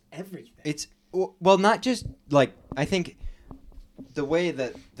it's almost everything. It's well, not just like I think the way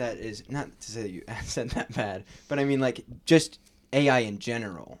that is, not to say that you said that bad, but I mean like just AI in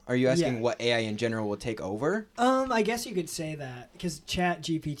general. Are you asking what AI in general will take over? I guess you could say that because Chat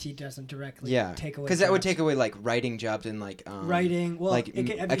GPT doesn't directly take away. Because that would take away like writing jobs and like writing. Well, like have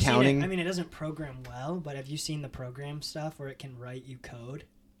you accounting. seen it? I mean, it doesn't program well, but have you seen the program stuff where it can write you code?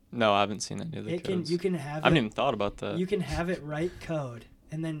 No, I haven't seen any of the codes. You can have. I haven't even thought about that. You can have it write code,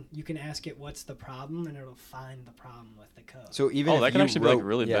 and then you can ask it what's the problem, and it'll find the problem with the code. So even if that can you actually be like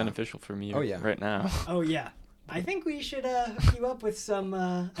really yeah. beneficial for me Oh, yeah. right now. Oh yeah. I think we should hook you up with some.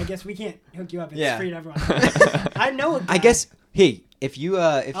 I guess we can't hook you up. It's free to everyone. I know a guy. I guess. Hey, if you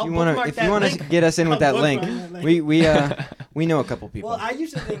want to get us in with that link, we know a couple people. Well, I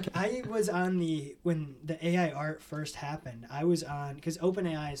used to think I was on when the AI art first happened. I was on because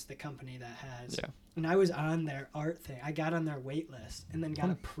OpenAI is the company that has. Yeah. And I was on their art thing. I got on their wait list and then got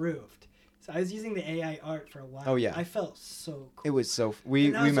approved. So I was using the AI art for a while. Oh yeah. I felt so cool. It was so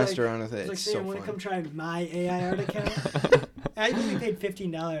we messed around with it. It's It's like, so want to fun. come try my AI art account? I only paid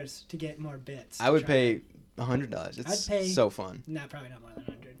 $15 to get more bits. I would pay $100. It's I'd pay, so fun. No, probably not more than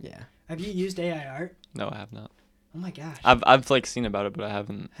 100. Yeah. Have you used AI art? No, I have not. Oh my gosh. I've like seen about it, but I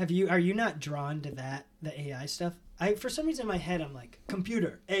haven't. Are you not drawn to the AI stuff? For some reason in my head I'm like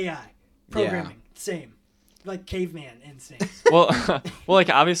computer, AI, programming, same. Like caveman instincts. well, like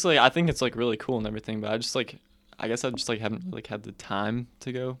obviously I think it's like really cool and everything, but I guess I just like haven't like had the time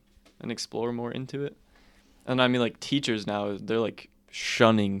to go and explore more into it. And I mean like teachers now, they're like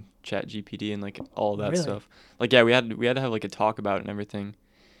shunning Chat GPT and like all that stuff. Like we had to have like a talk about it and everything,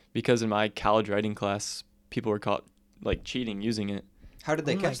 because in my college writing class people were caught like cheating using it. How did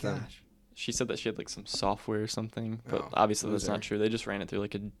they catch them? She said that she had like some software or something, but obviously that's not true. They just ran it through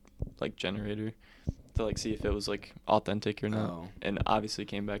like generator to like see if it was like authentic or not, and obviously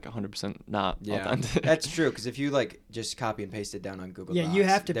came back 100% not authentic. That's true, because if you like just copy and paste it down on Google Docs, you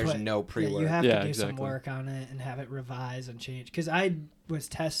have to there's no pre-work. Yeah, you have to do some work on it and have it revise and change. Because I was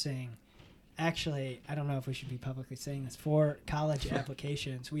testing, actually, I don't know if we should be publicly saying this, for college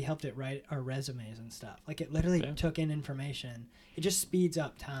applications. We helped it write our resumes and stuff. Like it literally took in information. It just speeds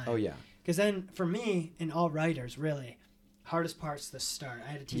up time. Oh yeah. Because then for me and all writers, really, hardest part's the start.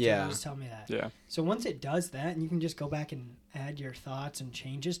 I had a teacher who always tell me that. Yeah. So once it does that, and you can just go back and add your thoughts and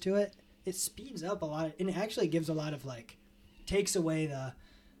changes to it, it speeds up a lot. And it actually gives a lot of takes away the,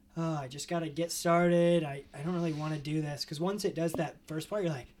 I just got to get started. I don't really want to do this. Because once it does that first part,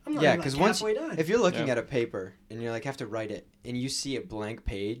 you're like, I'm not halfway done. If you're looking at a paper and you're have to write it and you see a blank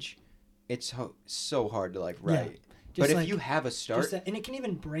page, it's so hard to write. Yeah. But if you have a start, and it can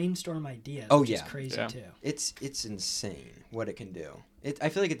even brainstorm ideas. Oh which yeah, is crazy too. It's insane what it can do. I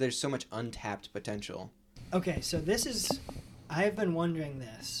feel like there's so much untapped potential. Okay, so I've been wondering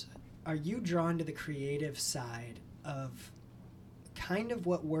this. Are you drawn to the creative side of kind of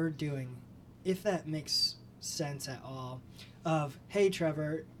what we're doing, if that makes sense at all? Of hey,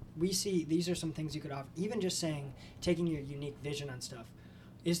 Trevor, we see these are some things you could offer. Even just saying, taking your unique vision on stuff.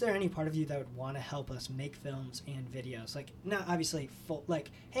 Is there any part of you that would want to help us make films and videos? Like, not obviously full,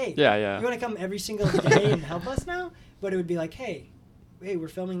 hey, you want to come every single day and help us now? But it would be like, hey, we're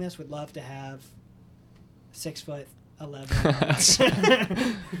filming this. Would love to have 6'11"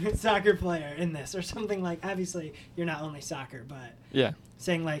 soccer player in this or something obviously you're not only soccer, but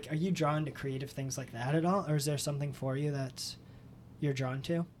saying are you drawn to creative things like that at all? Or is there something for you that's you're drawn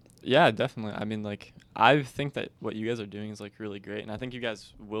to? Yeah, definitely. I mean, like, I think that what you guys are doing is like really great, and I think you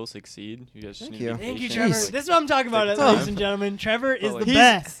guys will succeed. You guys just Thank need to you. be Thank you, patient. Trevor. Jeez. This is what I'm talking about, Take ladies time. and gentlemen. Trevor is But, the like,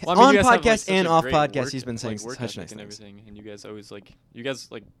 best. Well, I mean, On you guys have, podcast such and a off great podcast, he's been saying work such ethic nice and things. everything, and you guys always like you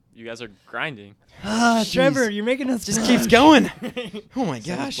guys are grinding. Trevor, you're making us Just blush. keeps going. Oh my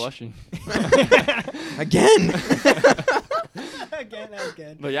Sam's gosh. blushing. Again.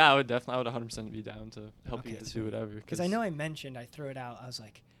 Again. But yeah, I would 100% be down to help you Okay, guys do whatever. Because I know I mentioned, I threw it out. I was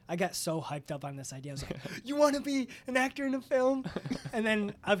like, I got so hyped up on this idea. I was like, you want to be an actor in a film? And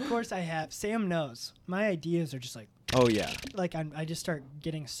then, of course, I have. Sam knows. My ideas are just Oh yeah. like I just start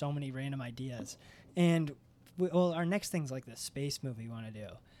getting so many random ideas. And, our next thing's like the space movie we want to do.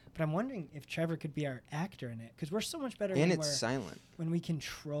 But I'm wondering if Trevor could be our actor in it. Because we're so much better And when it's silent. when we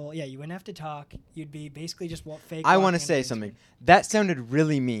control. Yeah, you wouldn't have to talk. You'd be basically just fake. I want to walking say into the something. That sounded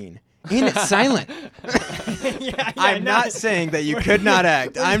really mean. And it's silent. screen. yeah, I'm not saying that you could not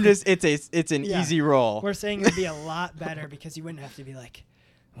act. I'm just it's an Yeah. easy role. We're saying it would be a lot better because you wouldn't have to be like,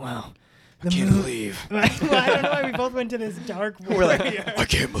 wow. I can't believe. Well, I don't know why we both went to this dark We're like, warrior. I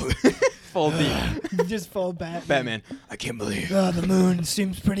can't believe. Full deep. Just full Batman. Batman. I can't believe. Oh, the moon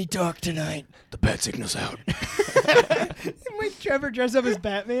seems pretty dark tonight. The bat signal's out. Make Trevor dress up as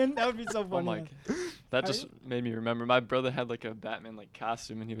Batman. That would be so Oh funny. my! That just made me remember. My brother had like a Batman like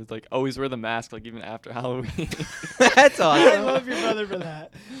costume, and he would like always wear the mask like even after Halloween. That's I awesome. love your brother for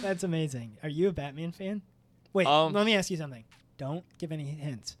that. That's amazing. Are you a Batman fan? Wait, let me ask you something. Don't give any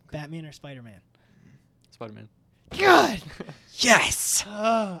hints. Batman or Spider-Man? Spider-Man. God! Yes.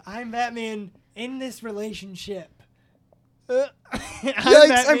 Oh, I'm Batman in this relationship.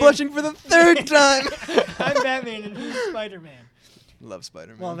 Yikes! I'm blushing for the third time. I'm Batman and he's Spider-Man. Love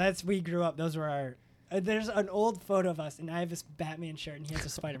Spider-Man. Well, we grew up. Those were our. There's an old photo of us, and I have this Batman shirt, and he has a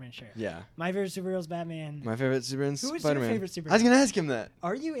Spider-Man shirt. yeah. My favorite superhero is Batman. My favorite superhero is Who is Spider-Man. your favorite superhero? I was gonna ask him that.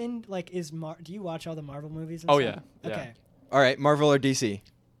 Are you in do you watch all the Marvel movies? And Oh, stuff? yeah, yeah. Okay. All right, Marvel or DC?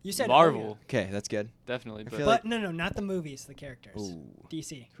 You said Marvel, Okay, that's good. definitely. I But feel but no, not the movies, the characters. Ooh.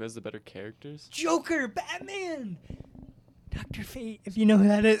 DC. who has the better characters? Joker, Batman, Dr. Fate, if you know who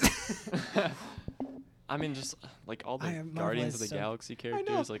that is. I mean, just like all the Marvel Guardians is of the so- Galaxy know.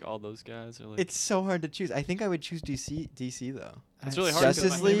 characters, like all those guys are like. It's so hard to choose. I think I would choose DC though. It's really hard because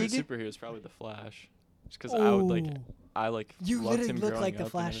Justice my favorite League? superhero is probably the Flash, just because I would like. Ooh. I like. You loved literally him look growing like the up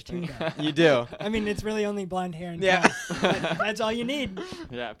and Flash too, everything. You do. I mean, it's really only blonde hair and Yeah. color, but that's all you need.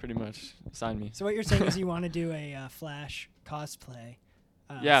 Yeah, pretty much. Sign me. So what you're saying is you want to do a Flash cosplay.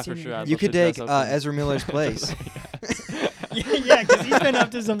 Yeah, for senior sure. I'd year. You could to dress take up in- Ezra Miller's place. yeah, because he's been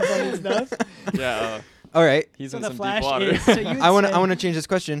up to some funny stuff. Yeah, All right. he's So in the some Flash deep water. is. So you I want to change this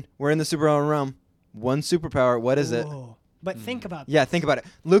question. We're in the superhero realm. One superpower. What is it? But think about Yeah, think about it.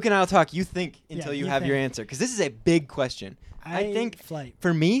 Luke and I'll talk. You think Yeah, until you you have your think. answer, because this is a big question. I think flight.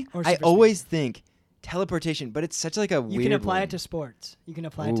 for me, Or I super always think teleportation, but it's such like a You weird. can apply one. it to sports. You can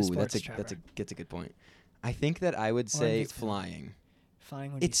apply it to Ooh, sports. that's a good point. I think that I would say invisible. flying.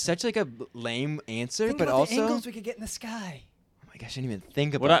 Flying would be It's such like a lame answer, Think but about also the angles we could get in the sky. oh my gosh, I didn't even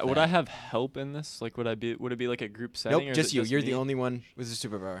think about Would I that. would I have help in this? Like, would it be like a group setting? or Nope, is just it you. You're me? the only one with a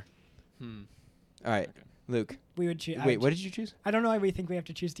superpower. Hmm. All right, Okay. Luke. We would choose. Wait, what did you choose? I don't know why we think we have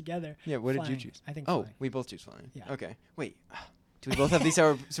to choose together. Yeah, what did you Flying. choose? I think. Oh, flying. we both choose flying. Yeah. Okay. Wait. Do we both have these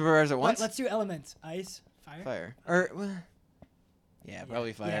superpowers at But once? let's do elements. Ice, fire. Fire. Or yeah,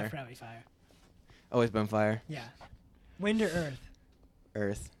 probably fire. Yeah, probably fire. Always been fire. Yeah. Wind or earth?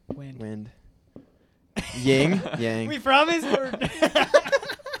 Earth. Wind. Wind. Yin. Yang. We promise. Or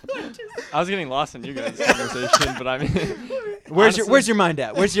I was getting lost in you guys' conversation, but I mean, Where's honestly- your mind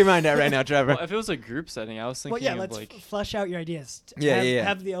at? Where's your mind at right now, Trevor? Well, if it was a group setting, I was well, thinking yeah. of Let's like. flush out your ideas. Yeah, have, yeah.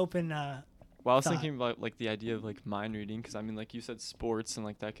 Have the open. Well, I was thought. thinking about like the idea of like mind reading, because I mean, like you said, sports and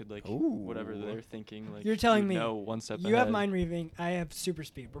like that could like whatever Ooh. they're thinking. Like You're telling you me know one step You ahead. have mind reading. I have super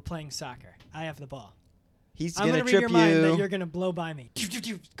speed. We're playing soccer. I have the ball. He's I'm gonna gonna read trip your mind that you. you're gonna blow by me.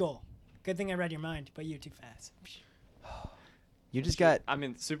 Goal. Good thing I read your mind, but you too fast. You just got. I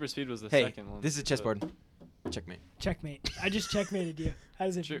mean, super speed was the Hey, second one. this is a but- chessboard. Checkmate. Checkmate. I just checkmated you. How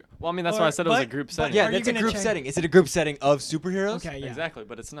does it True. feel? Well, I mean, that's why I said it was a but- group but setting. Yeah, Are you that's a gonna group check- setting. Is it a group setting of superheroes? Okay, yeah. Exactly,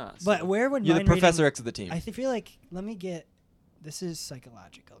 but it's not. But so- where would You're the mind reading- Professor X of the team. I feel like let me get. This is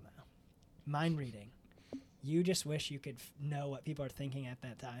psychological now. Mind reading. You just wish you could know what people are thinking at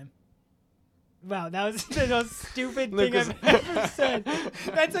that time. Wow, that was the most stupid thing Lucas- I've ever said.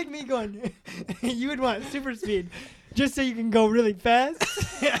 That's like me going. You would want super speed, just so you can go really fast.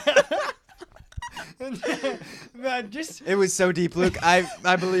 But just It was so deep, Luke.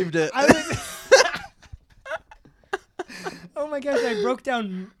 I believed it. I was. Oh my gosh! I broke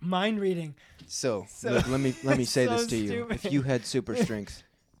down mind reading. So, So- Luke, let me say so this to you. stupid. If you had super strength,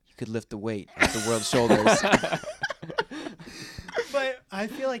 you could lift the weight off the world's shoulders. But I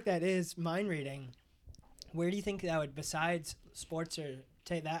feel like that is mind reading. Where do you think that would, besides sports or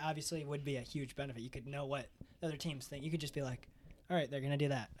that obviously would be a huge benefit. You could know what the other teams think. You could just be like, all right, they're going to do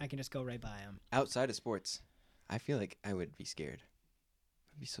that. I can just go right by them. Outside of sports, I feel like I would be scared.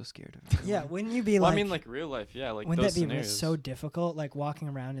 I'd be so scared of it. Yeah, wouldn't you be Well, like... I mean, like real life, yeah, like wouldn't those that be scenarios. so difficult, like walking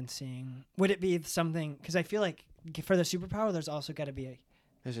around and seeing... Would it be something... Because I feel like for the superpower, there's also got to be a...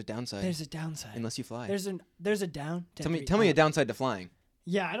 There's a downside. There's a downside. Unless you fly. There's a down... Tell me a downside to flying.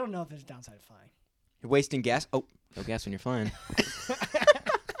 Yeah, I don't know if there's a downside to flying. You're wasting gas. Oh, no gas when you're flying.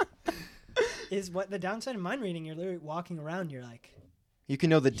 Is what the downside of mind reading, you're literally walking around, you're like... You can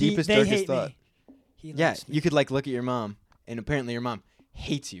know the deepest, they darkest hate thought. me. He Yeah, likes me. you could like look at your mom, and apparently your mom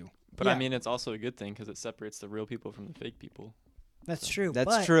hates you. But Yeah. I mean, it's also a good thing because it separates the real people from the fake people. That's true. That's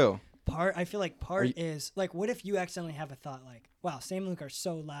but true. I feel like is like, what if you accidentally have a thought like, wow, Sam and Luke are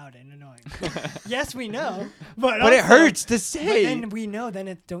so loud and annoying. Yes, we know, but But it also- hurts to But say. then we know.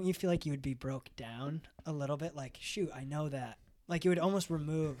 Then don't you feel like you would be broke down a little bit? Like, shoot, I know that. Like, you would almost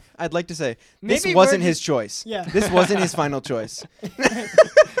remove. I'd like to say this Maybe wasn't we're his just- choice. Yeah. This wasn't his final choice.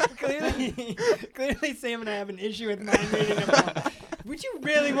 Clearly, Sam and I have an issue with mind reading. Would you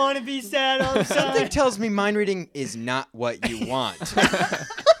really want to be sad all the Something time? tells me mind reading is not what you want.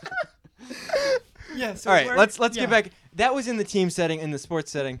 Yeah. So All right, we're- let's yeah. get back. That was in the team setting, in the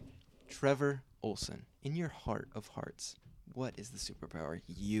sports setting. Trevor Olson, in your heart of hearts, what is the superpower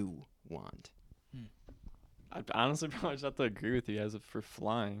you want? I'd honestly probably just have to agree with you guys for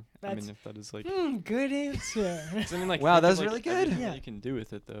flying. I mean, if that is like... Good answer. 'cause I mean, like, Wow, think that of, was like, really good. everything Yeah. that you can do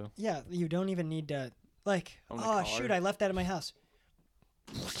with it, though. Yeah, you don't even need to like. Own a Oh car. shoot, I left that at my house.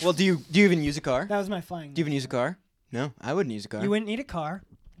 Well, do you even use a car? That was my flying. Do you even use a car? No, I wouldn't use a car. You wouldn't need a car.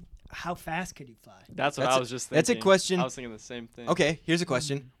 How fast could you fly? That's what That's I a- was just thinking. that's a question- I was thinking the same thing. Okay, here's a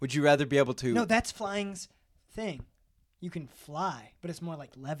question. Would you rather be able to... No, that's flying's thing. You can fly, but it's more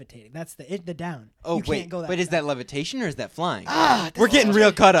like levitating. That's the down. Oh, you wait, can't go that but is fast. that levitation or is that flying? Ah, We're getting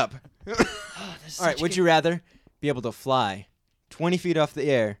real caught up. Oh, this is All right, such would good- you rather be able to fly 20 feet off the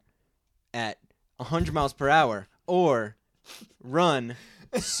air at 100 miles per hour or run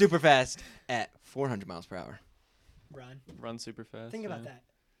super fast at 400 miles per hour? Run super fast. Think about yeah.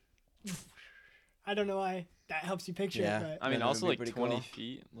 that. I don't know why that helps you picture Yeah. it, but I mean, that also would be like pretty 20 cool.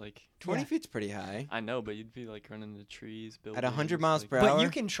 feet. Like, 20 Yeah. feet's pretty high. I know, but you'd be like running into trees, buildings. 100 miles per like, hour? but you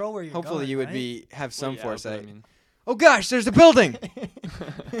control where you're going. Hopefully you would right? have well, some yeah, but foresight. I mean, Oh gosh, there's a building!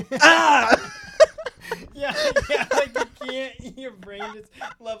 Ah! Yeah, like you can't. Your brain just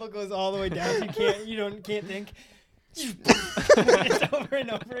level goes all the way down. You can't think. It's over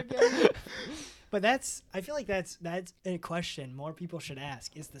and over again. But I feel like that's a question more people should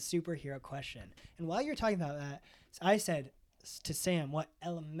ask, is the superhero question. And while you're talking about that, I said to Sam, what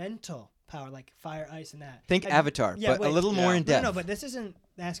elemental power, like fire, ice, and that. Think Avatar, yeah, but wait. a little more Yeah. in depth. No, but this isn't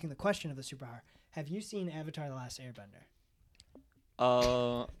asking the question of the superpower. Have you seen Avatar: The Last Airbender?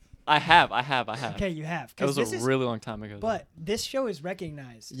 I have. Okay, you have. That was this a is, really long time ago. though. But this show is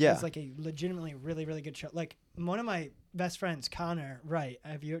recognized Yeah. as like a legitimately really, really good show. Like one of my best friends, Connor Wright.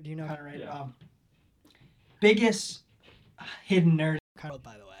 Do you know Connor Wright? Yeah. Biggest hidden nerd, Connor,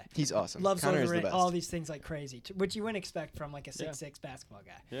 by the way. He's awesome. Loves Connor Lord is of the the Rings, best. all these things like crazy, which you wouldn't expect from like a 6'6" basketball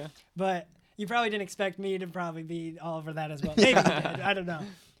guy. Yeah. But you probably didn't expect me to probably be all over that as well. Maybe you did. I don't know.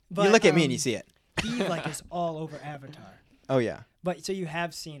 But, you look at me and you see it. He like is all over Avatar. Oh yeah. But so you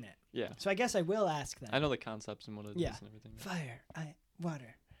have seen it. Yeah. So I guess I will ask them. I know the concepts and what it is Yeah. and everything. Fire,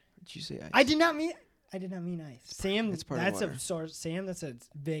 water. Did you say ice? I did not mean ice. Sam, it's part of that's a water. source. Sam, that's a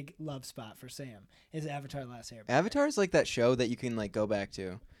big love spot for Sam. Is Avatar: The Last Airbender. Avatar is like that show that you can like go back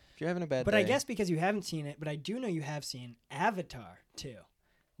to if you're having a bad But day. I guess because you haven't seen it, but I do know you have seen Avatar 2.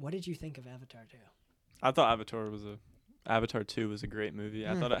 What did you think of Avatar 2? I thought Avatar 2 was a great movie.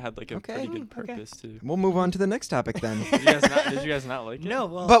 I thought it had like a Okay. pretty good Okay. purpose too. We'll move on to the next topic then. Did you guys not like it? No,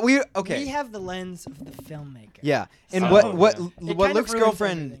 well, But we we have the lens of the filmmaker. Yeah, and So- what Oh, what yeah. It what kind of Luke's ruins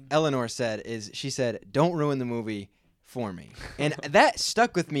girlfriend everything. Eleanor said is she said, "Don't ruin the movie for me," and that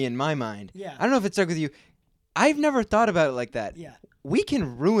stuck with me in my mind. Yeah. I don't know if it stuck with you. I've never thought about it like that. Yeah. We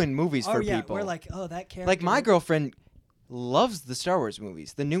can ruin movies Oh for yeah, people. we're like, oh, that character. Like my girlfriend loves the Star Wars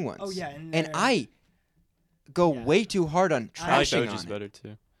movies, the new ones. Oh yeah, and and they're- I go Yeah. way too hard on I like the trashing OGs on it. better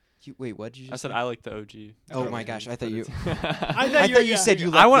too. Wait, what did you I just said say? I like the OG. Oh my gosh, I thought you. I I thought you yeah. said you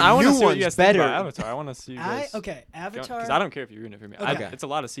I liked want. the I want new to see what you ones guys think better. about Avatar. I want to see you guys. Avatar. Because I don't care if you ruin it for me. Okay. It's a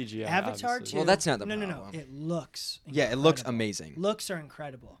lot of CGI. Avatar obviously. 2. Well, that's not the no. problem. It looks. Yeah, it looks incredible. amazing. Looks are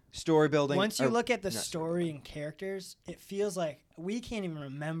incredible. Story building. Once you or- look at the not story and characters, it feels like we can't even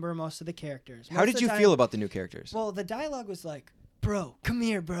remember most of the characters. How Most did of you the feel time- about the new characters? Well, the dialogue was like, bro, come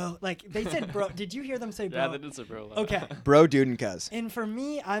here, bro. Like they said, bro. Did you hear them say, bro? Yeah, that is a bro. Okay. Bro, dude, and cuz. And for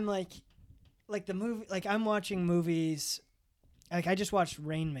me, I'm like the movie. Like I'm watching movies. Like I just watched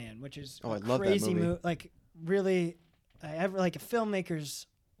Rain Man, which is Oh, I a love that crazy movie. Like really, like a filmmaker's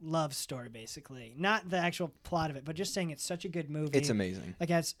love story, basically. Not the actual plot of it, but just saying it's such a good movie. It's amazing. Like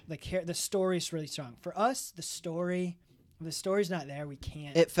has the story's really strong. For us, the story's not there. We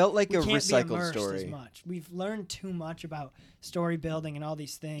can't. It felt like we a can't be recycled immersed story. as much. We've learned too much about story building and all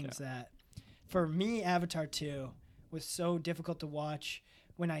these things that, for me, Avatar 2 was so difficult to watch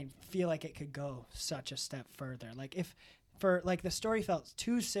when I feel like it could go such a step further. Like the story felt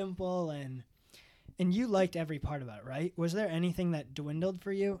too simple and you liked every part about it, right? Was there anything that dwindled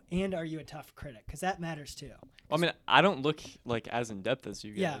for you? And are you a tough critic? Because that matters too. Well, I mean, I don't look like as in depth as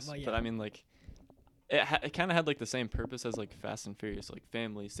you guys. Yeah, well, yeah. But I mean, like, it kind of had like the same purpose as like Fast and Furious, like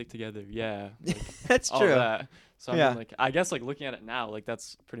family, stick together, yeah. Like, That's all true. that. So I Yeah. mean, like, I guess like looking at it now, like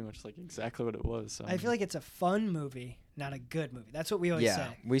that's pretty much like exactly what it was. So, I feel like it's a fun movie, not a good movie. That's what we always Yeah,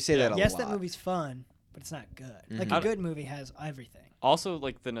 say. we say that a Yes, lot. that movie's fun, but it's not good. Like Mhm. a good movie has everything. also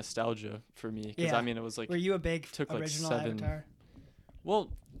like the nostalgia for me, because Yeah. I mean, it was like Were you a big took, like, original 7 Avatar?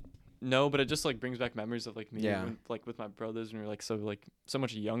 well. No, but it just like brings back memories of like me, Yeah. when, like with my brothers, when we were like so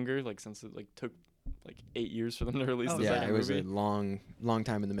much younger, like since it like took like 8 years for them to release Oh, the Yeah, second it was movie. a long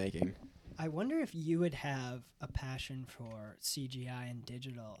time in the making. I wonder if you would have a passion for CGI and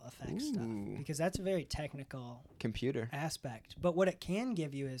digital effects stuff, Ooh. because that's a very technical Computer. aspect. But what it can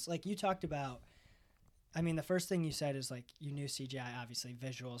give you is, like you talked about, I mean, the first thing you said is like you knew CGI, obviously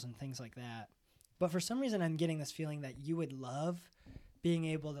visuals and things like that. But for some reason, I'm getting this feeling that you would love being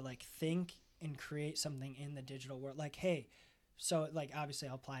able to like think and create something in the digital world. Like, hey, so like obviously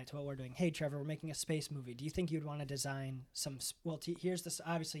I'll apply it to what we're doing. Hey, Trevor, we're making a space movie. Do you think you'd want to design some? Here's this.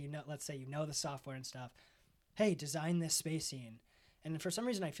 Obviously, let's say you know the software and stuff. Hey, design this space scene. And for some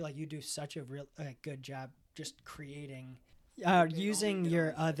reason, I feel like you do such a real good job just creating, using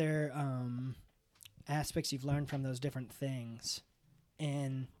your other aspects you've learned from those different things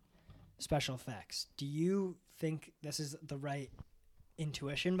in special effects. Do you think this is the right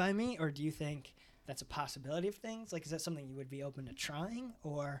intuition by me, or do you think that's a possibility of things? Like, is that something you would be open to trying,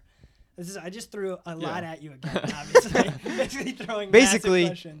 or I just threw a lot at you again, obviously. Basically throwing massive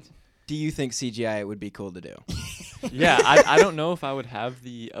questions. Do you think CGI would be cool to do? Yeah, I don't know if I would have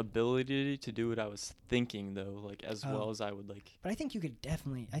the ability to do what I was thinking though, like as well as I would like. But I think you could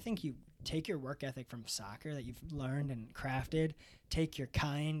definitely. I think you take your work ethic from soccer that you've learned and crafted, take your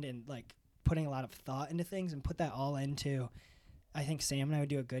kind and like putting a lot of thought into things, and put that all into. I think Sam and I would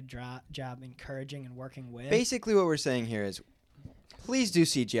do a good job encouraging and working with. Basically, what we're saying here is, please do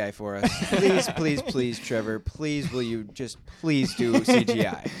CGI for us. Please, Trevor. Please, will you just please do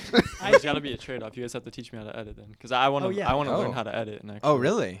CGI? There's got to be a trade-off. You guys have to teach me how to edit then, because I want to. I want to learn how to edit and actually. Oh,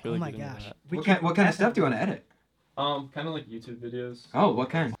 really? Oh my get into gosh. that. What kind of stuff do you want to edit? Kind of like YouTube videos. Oh,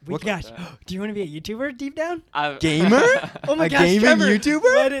 what kind? What Gosh, kind? do you want to be a YouTuber deep down? Gamer? Oh my A gosh, gaming Trevor,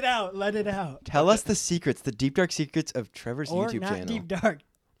 YouTuber? Let it out. Let it out. Tell us the secrets, the deep dark secrets of Trevor's Or YouTube not channel. deep dark.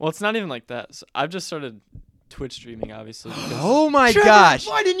 Well, it's not even like that. So I've just started Twitch streaming, obviously. Because Oh my Trevor, gosh!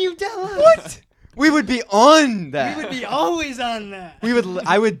 why didn't you tell us? What? We would be on that. We would be always on that.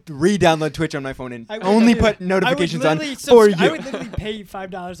 I would re-download Twitch on my phone and I would only do put that. notifications I on would literally for you. I would literally pay you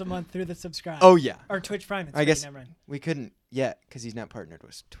 $5 a month through the subscribe. Oh yeah. Or Twitch Prime. It's I guess- never mind. We couldn't yet because he's not partnered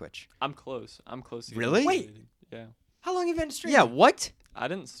with Twitch. I'm close. I'm close. To Really? getting Wait. affiliated. Yeah. How long have you been streaming? Yeah. What? I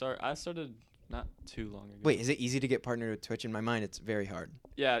didn't start. I started not too long ago. Wait, is it easy to get partnered with Twitch? In my mind, it's very hard.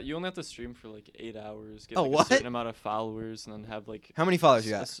 Yeah, you only have to stream for like 8 hours. Get Oh, like what? a certain amount of followers, and then have like. How many followers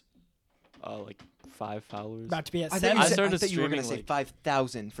you got? Like 5 followers. About to be at I 7. thought you, I said, started I thought you were gonna say streaming, like-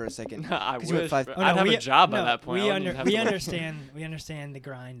 5,000 for a second. I 'Cause you had wish. 5 but Oh, I'd no, have we- a job no, by that point. I wouldn't even have we to work. understand. We understand the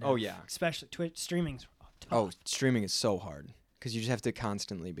grind. Oh, of- yeah. Especially Twitch streaming's tough. Oh, streaming is so hard because you just have to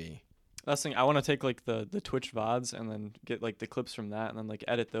constantly be. That's the thing. I want to take like the Twitch VODs and then get like the clips from that and then like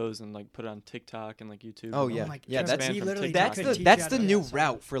edit those and like put it on TikTok and like YouTube. Oh, and yeah. my Yeah, gosh, that's- he Expand from literally TikTok. That's could the teach that's you the how to new do that.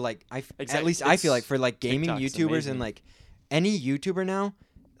 route for like at Exactly. least I feel like It's- for like gaming TikTok's YouTubers amazing. and like any YouTuber now,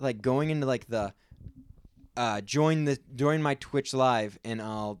 like going into like the join my Twitch live and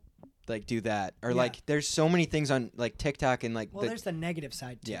I'll like do that or Yeah. like there's so many things on like TikTok and like Well, there's the negative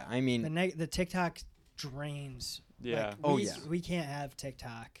side too. yeah I mean The TikTok drains. Yeah. Like, Oh, we, yeah. We can't have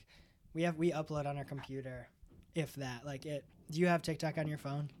TikTok. We upload on our computer, if that. Like it. Do you have TikTok on your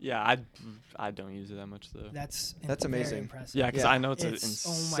phone? Yeah, I don't use it that much though. That's That's very amazing. impressive. Yeah, because Yeah. I know it's, It's-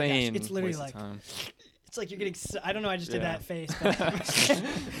 an oh my gosh, insane it's literally waste of like- time. It's like you're getting. I don't know. I just did that face. But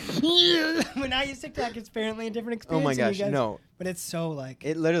when I use TikTok, it's apparently a different experience. Oh my gosh, you guys, no! But it's so like.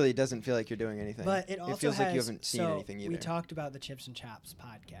 It literally doesn't feel like you're doing anything. But it also feels has, like you haven't seen anything either. We talked about the Chips and Chops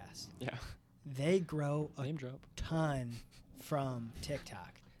podcast. Yeah. They grow a Name drop. ton from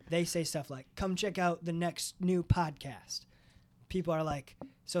TikTok. They say stuff like, "Come check out the next new podcast." People are like,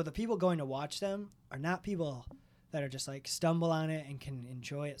 so the people going to watch them are not people that are just like stumble on it and can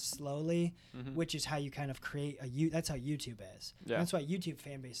enjoy it slowly, which is how you kind of create that's how YouTube is. Yeah. And that's why YouTube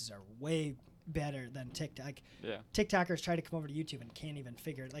fan bases are way better than TikTok. Yeah. TikTokers try to come over to YouTube and can't even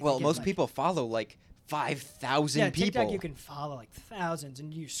figure it. Like, Well, most people follow like 5,000 people. TikTok you can follow like thousands,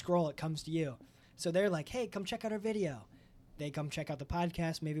 and you scroll, it comes to you. So they're like, hey, come check out our video. They come check out the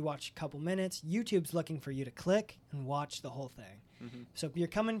podcast, maybe watch a couple minutes. YouTube's looking for you to click and watch the whole thing. So if you're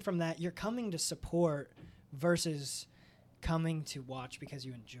coming from that, you're coming to support versus coming to watch because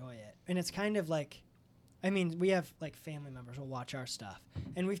you enjoy it. And it's kind of like, I mean, we have like family members will watch our stuff.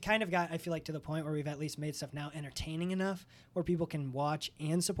 And we've kind of got, I feel like, to the point where we've at least made stuff now entertaining enough where people can watch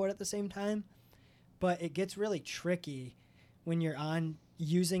and support at the same time. But it gets really tricky when you're on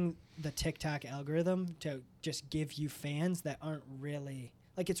using the TikTok algorithm to just give you fans that aren't really,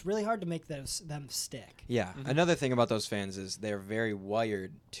 like, it's really hard to make them stick. Yeah. Another thing about those fans is they're very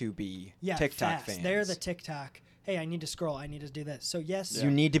wired to be TikTok fast. fans. They're the TikTok, hey, I need to scroll, I need to do this. So yes.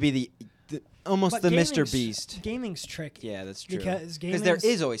 You need to be the almost the Mr. Beast. Gaming's tricky. Yeah, that's true. Because there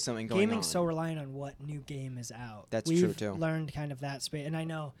is always something going on. Gaming's so reliant on what new game is out. That's We've true too. learned kind of that space, and I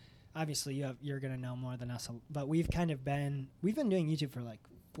know obviously you're gonna know more than us, but we've been doing YouTube for like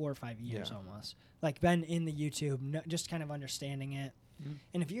 4 or 5 years almost. Like been in the YouTube, just kind of understanding it.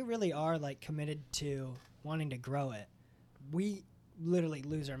 And if you really are like committed to wanting to grow it, we literally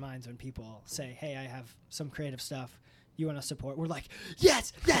lose our minds when people say, hey, I have some creative stuff you want to support. We're like,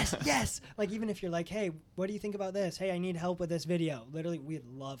 yes, yes, yes. Like, even if you're like, hey, what do you think about this? Hey, I need help with this video. Literally, we'd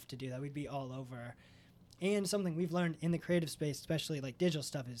love to do that. We'd be all over. And something we've learned in the creative space, especially like digital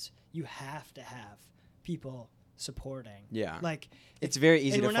stuff, is you have to have people supporting. Yeah. Like, it's very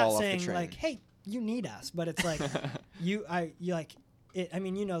easy to fall off the train. We're not saying train. like, hey, you need us, but it's like I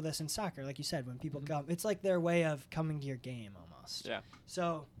mean, you know this in soccer, like you said, when people come, it's like their way of coming to your game almost. Yeah.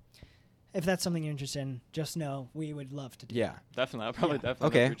 So if that's something you're interested in, just know we would love to do. Yeah. Definitely. I'll probably definitely.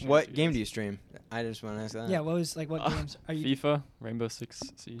 Okay. What game do you stream? I just want to ask that. Yeah. What games are you? FIFA, Rainbow Six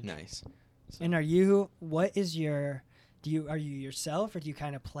Siege. Nice. So. And are you yourself, or do you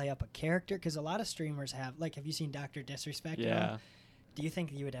kind of play up a character? Because a lot of streamers have, like, have you seen Dr. Disrespect? Yeah. Do you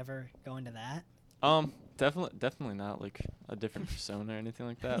think you would ever go into that? Definitely not like a different persona or anything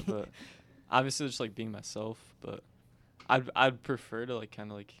like that, but obviously just like being myself. But I'd prefer to like kind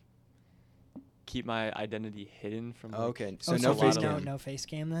of like keep my identity hidden from. Like, okay, so no face cam. No face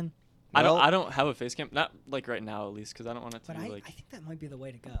cam then. Well, I don't have a face cam, not like right now at least, because I don't want it to But be I like. think that might be the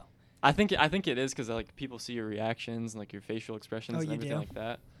way to go. I think it is because like people see your reactions and like your facial expressions and you everything do? like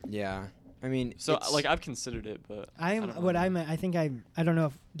that. Yeah. I mean, So like I've considered it, but I don't know.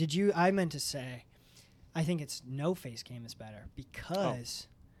 I meant to say, I think it's no face cam is better because,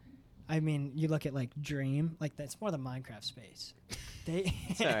 I mean, you look at like Dream, like that's more the Minecraft space.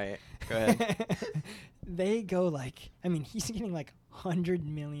 It's all right. Go ahead. They go like, I mean, he's getting like 100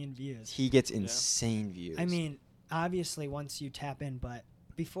 million views. He gets insane views. I mean, obviously once you tap in, but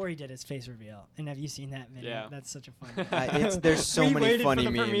before he did his face reveal, and have you seen that video? Yeah. That's such a fun. There's so we many waited funny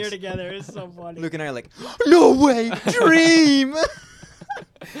for the memes. premiere together. It's so funny. Luke and I are like, no way, Dream.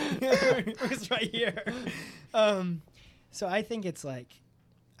 It was right here. So I think it's like,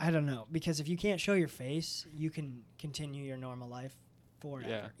 I don't know, because if you can't show your face, you can continue your normal life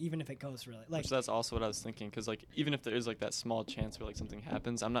forever, even if it goes really like. Which that's also what I was thinking, because like even if there is like that small chance where like something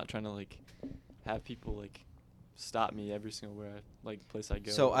happens, I'm not trying to like have people like stop me every single place I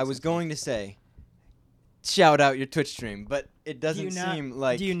go. So I was going to say, shout out your Twitch stream, but it doesn't seem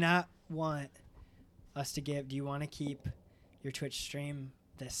like. Do you not want us to give? Do you want to keep your Twitch stream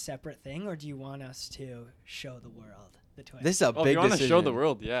this separate thing, or do you want us to show the world the Twitch? This is a if big you want to decision. show the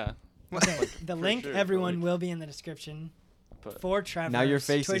world, yeah. Okay, the link, sure, everyone, like, will be in the description but for Trevor. Now your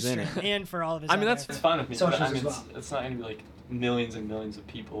face Twitch is in stream, it. and for all of his. I mean other that's fine with me. But, socials I mean, as well. it's not gonna be like millions and millions of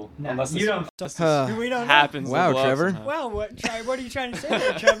people No, unless you this don't. We don't know. happens. to Wow, blow up Trevor. somehow. Well, what are you trying to say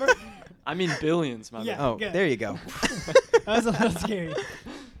there, Trevor? I mean billions, my Yeah. bad. Oh, Good. there you go. That was a little scary.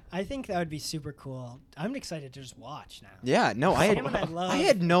 I think that would be super cool. I'm excited to just watch now. Yeah, no, I Sam and I love-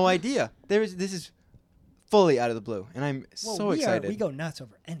 had no idea. This is fully out of the blue, and I'm so excited. We go nuts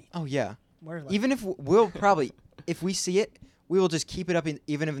over anything. Oh yeah. We're like, Even if we'll probably, if we see it, we will just keep it up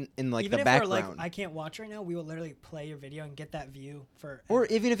even in like even the if background. we're like, I can't watch right now, we will literally play your video and get that view for. Or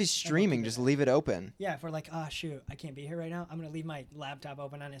even if he's streaming, just leave it open. Yeah, if we're like, oh shoot, I can't be here right now, I'm gonna leave my laptop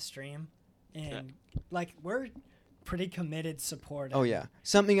open on his stream, and like we're pretty committed supporters. Oh yeah,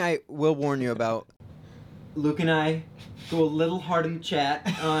 something I will warn you about. Luke and I go a little hard in the chat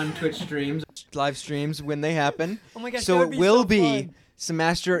on Twitch streams, live streams when they happen. Oh my gosh, so that would it be will so be fun.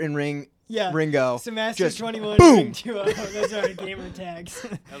 Semaster and Yeah. Ringo. Semaster Just 21 boom! Ring 2-0. Those are our gamer tags.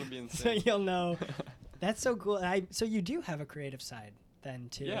 That'll be So insane. you'll know. That's so cool. So you do have a creative side then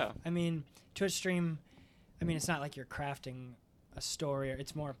too. Yeah. I mean, Twitch stream, I mean, it's not like you're crafting a story, or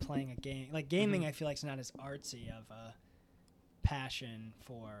it's more playing a game. Like gaming, I feel like it's not as artsy of a passion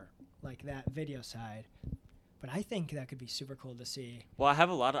for like that video side. But I think that could be super cool to see. Well, I have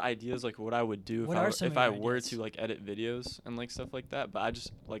a lot of ideas like what I would do What are some if of I your were ideas? to like edit videos and like stuff like that. But I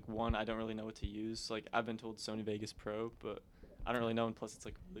just like I don't really know what to use. Like I've been told Sony Vegas Pro, but I don't really know. And plus, it's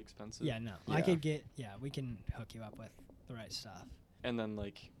like really expensive. Yeah, no. Yeah. I could get. Yeah, we can hook you up with the right stuff. And then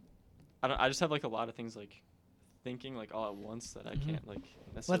like, I just have like a lot of things like thinking like all at once that I can't like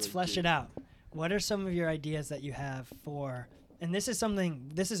necessarily. Let's flesh it out. What are some of your ideas that you have for? And this is something.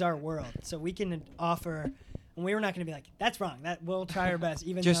 This is our world, so we can offer. And we were not going to be like, that's wrong. That we'll try our best,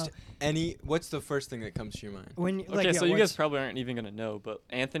 even Just though what's the first thing that comes to your mind? when Okay, like, so you guys what's- probably aren't even gonna know, but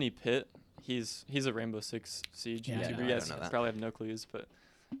Anthony Pitt, he's a Rainbow Six Siege Yeah, I YouTuber. know, You I guys don't know that. probably have no clues, but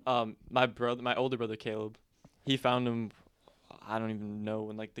my older brother Caleb, he found him. I don't even know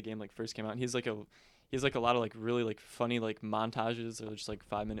when like the game like first came out. And he's like a lot of like really like funny like montages or just like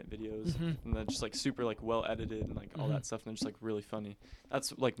 5-minute videos, and then just like super like well edited and like all that stuff, and they're just like really funny.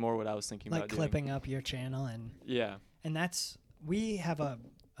 That's like more what I was thinking like about clipping up your channel doing. Yeah. and that's we have a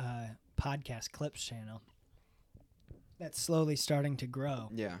podcast clips channel that's slowly starting to grow.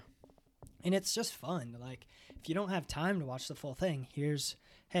 Yeah. And it's just fun. Like, if you don't have time to watch the full thing,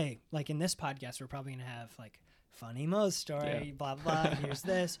 hey, like in this podcast, we're probably going to have like funny Mo's story, blah, blah. Here's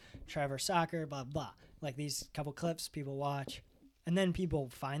this, Trevor soccer, blah, blah. Like these couple clips people watch. And then people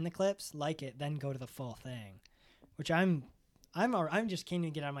find the clips, like it, then go to the full thing, which I'm just can't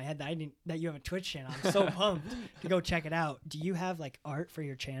even get out of my head that you have a Twitch channel. I'm so pumped to go check it out. Do you have like art for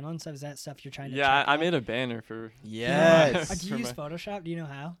your channel and stuff? Is that stuff you're trying to Yeah, check I out? made a banner for. Yes. Do you for use my- Photoshop? Do you know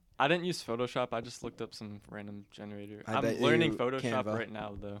how? I didn't use Photoshop. I just looked up some random generator. I I'm bet learning you Photoshop Canva. right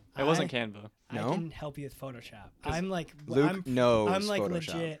now, though. It wasn't I- Canva. No? I can help you with Photoshop. 'Cause I'm like Luke knows I'm like Photoshop.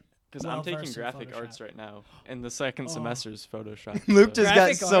 legit. Because I'm taking well-versed in graphic Photoshop. arts right now, and the second Oh. semester's Photoshop. Luke so- just got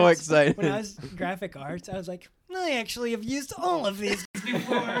Graphic so arts, excited. When I was graphic arts, I was like, I actually have used all of these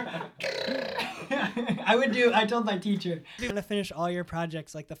before. I told my teacher, I'm going to finish all your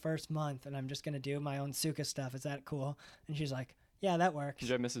projects like the first month, and I'm just going to do my own Suka stuff. Is that cool? And she's like, yeah, that works. Did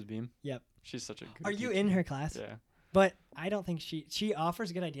you have Mrs. Beam? Yep. She's such a good Are you teacher. in her class? Yeah. But I don't think she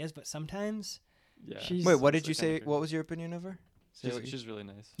offers good ideas, but sometimes Yeah. she's... Wait, what did It's you like kinda say? weird. What was your opinion of her? Say what you- She's really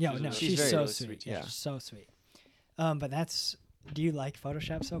nice. Yeah, she's no, a she's very, so really sweet. yeah. She's so sweet. But do you like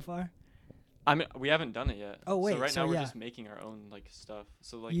Photoshop so far? I mean, we haven't done it yet. Oh, wait, So right so now we're yeah. just making our own like stuff.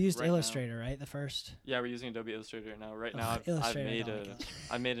 So like You used right now- Illustrator, right? The first. yeah, we're using Adobe Illustrator now. Right now, Ugh, I've Illustrator, made oh my gosh.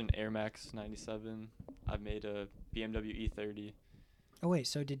 I made an Air Max 97. I've made a BMW E30. Oh wait,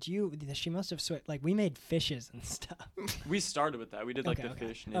 so she must have switched. Like we made fishes and stuff. We started with that. We did like Okay, the okay.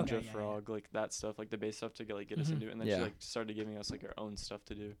 fish, ninja, Okay, yeah, yeah. frog, like that stuff, like the base stuff to get us Mhm. into it. And then Yeah. she like started giving us like our own stuff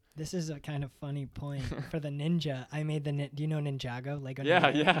to do. This is a kind of funny point for the Ninja. I made the. Do you know Ninjago? Lego.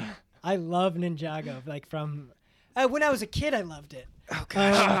 Yeah, Ninjago? yeah. I love Ninjago. Like from when I was a kid, I loved it. Oh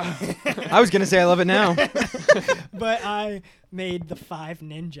gosh. I was gonna say I love it now. But I made the 5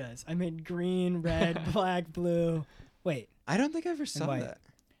 ninjas. I made green, red, black, blue. Wait, I don't think I ever saw white. that.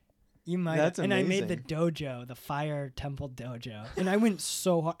 you might. That's and I made the amazing. dojo, the fire temple dojo, and I went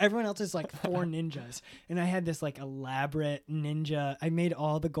so hard. Everyone else is like 4 ninjas, and I had this like elaborate ninja. I made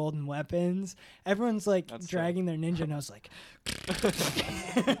all the golden weapons. Everyone's like That's dragging their ninja, and I was like,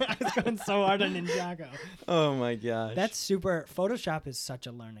 I was going so hard on Ninjago. Oh my gosh. That's super. Photoshop is such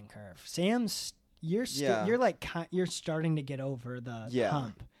a learning curve. Sam's, you're Yeah. you're like you're starting to get over the Yeah.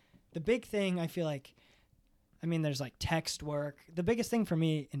 hump. The big thing I feel like, I mean, there's like text work. The biggest thing for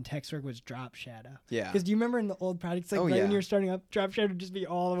me in text work was drop shadow. yeah. Because do you remember in the old projects, like Oh, right when yeah. you were starting up, drop shadow would just be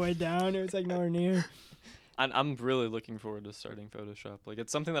all the way down. It was like nowhere near. I'm really looking forward to starting Photoshop. Like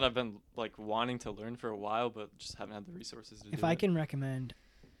it's something that I've been like wanting to learn for a while, but just haven't had the resources to do If it. I can recommend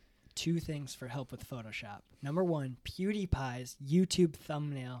 2 things for help with Photoshop. Number 1, PewDiePie's YouTube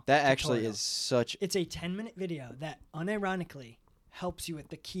thumbnail. That actually tutorial. is such. It's a 10-minute video that unironically helps you with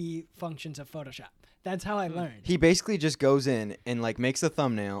the key functions of Photoshop. That's how I learned. He basically just goes in and like makes a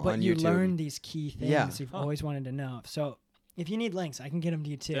thumbnail But on you YouTube. learn these key things Yeah. you've Huh. always wanted to know. So If you need links, I can get them to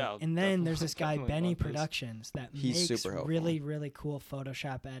you too. Yeah, I'll and then there's this guy, definitely Benny want those. Productions, that He's makes super helpful. really, really cool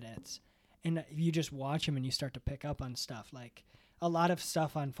Photoshop edits. And you just watch him and you start to pick up on stuff. Like a lot of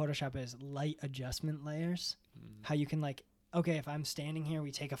stuff on Photoshop is light adjustment layers. How you can like, okay, if I'm standing here,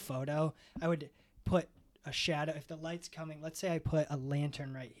 we take a photo. I would put a shadow. If the light's coming, let's say I put a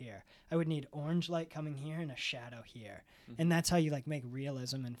lantern right here. I would need orange light coming here and a shadow here. And that's how you like make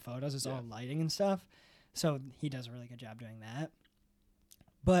realism in photos is all lighting and stuff. So he does a really good job doing that.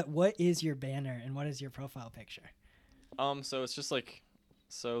 But what is your banner and what is your profile picture? So it's just like,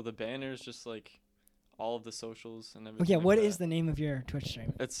 so the banner is just like all of the socials and everything. Okay, like what that. is the name of your Twitch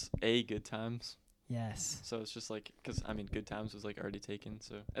stream? It's A Good Times. Yes. So it's just like, because I mean, Good Times was like already taken.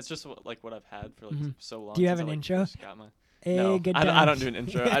 So it's just what I've had for like so long. Do you have since an I, like, intro? first got my, Hey, no, good I times. don't do an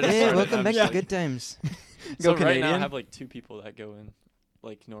intro. I just Hey, started, welcome I'm back just to like- Good Times. So Go right now I Canadian. have like 2 people that go in,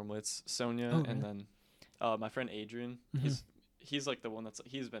 like normally it's Sonia Oh, and really? then my friend Adrian. He's like the one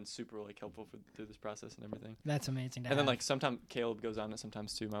he's been super like helpful through this process and everything. That's amazing to And then have. like sometimes Caleb goes on it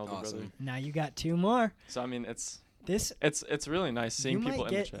sometimes too, my older brother. Awesome. Now you got 2 more. So I mean it's This really nice seeing people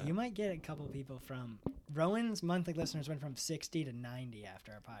in the chat. You might get a couple people from Rowan's monthly listeners went from 60 to 90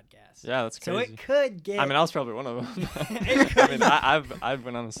 after our podcast. Yeah, that's So crazy. it could get. I mean, I was probably one of them. It I mean, I've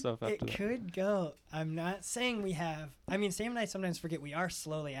went on the stuff after it that. could go. I'm not saying we have. I mean, Sam and I sometimes forget we are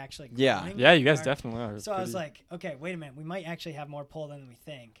slowly actually growing. Yeah. Yeah, you We guys are- definitely are. So I was like, okay, wait a minute. We might actually have more pull than we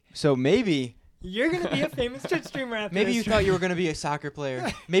think. So maybe You're gonna be a famous Twitch streamer after maybe this. you thought you were going to be a soccer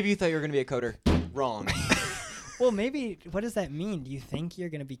player. Maybe you thought you were going to be a coder. Wrong. Well, maybe. What does that mean? Do you think you're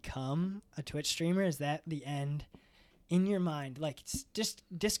gonna become a Twitch streamer? Is that the end in your mind? Like, just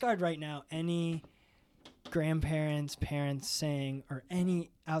discard right now any grandparents, parents saying, or any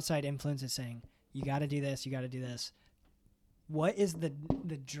outside influences saying, "You got to do this. You got to do this." What is the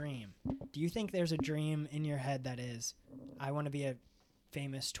dream? Do you think there's a dream in your head that is, I want to be a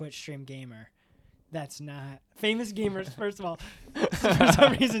famous Twitch stream gamer? That's not famous gamers. First of all, for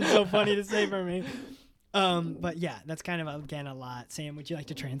some reason, so funny to say for me. But yeah, that's kind of again a lot. Sam, would you like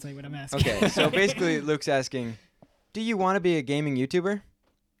to translate what I'm asking? Okay, so basically Luke's asking, do you want to be a gaming YouTuber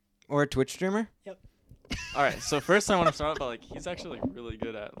or a Twitch streamer? all right. So first, I want to start out by like he's actually like really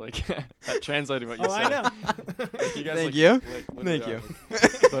good at like at translating what you Oh, said. I know. Like, you guys, Thank like, you. literally Thank are,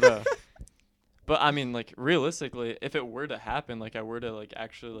 you. like- but I mean, like realistically, if it were to happen, like I were to like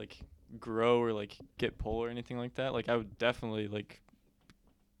actually like grow or like get pull or anything like that, like I would definitely like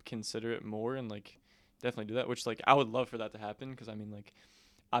consider it more and like definitely do that. Which like I would love for that to happen because I mean like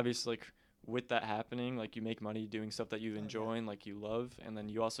obviously like with that happening, like you make money doing stuff that you enjoy and like you love, and then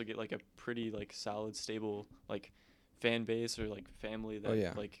you also get like a pretty like solid stable like fan base or like family that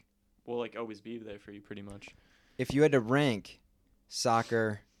yeah. like will like always be there for you pretty much. If you had to rank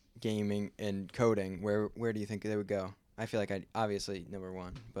soccer, gaming, and coding, where do you think they would go? I feel like I'd obviously number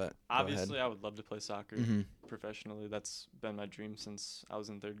 1, but Obviously, I would love to play soccer Mhm. professionally. That's been my dream since I was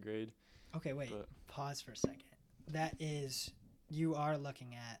in 3rd grade. Okay, wait. But Pause for a second. That is, you are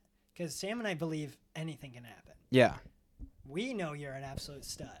looking at, because Sam and I believe anything can happen. Yeah, We know you're an absolute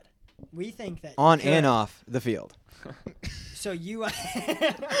stud. We think that on could. and off the field. So you,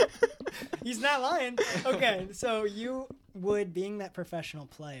 he's not lying. Okay, so you would, being that professional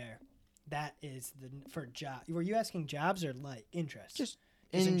player, that is for job. Were you asking jobs or like interest? Just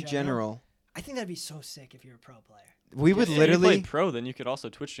Just in general, I think that'd be so sick if you're a pro player. we would if you literally. played pro, then you could also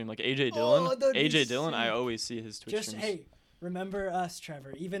Twitch stream like AJ Dillon. Oh, that'd be AJ Dillon, I sick. always see his Twitch Just streams. hey, remember us,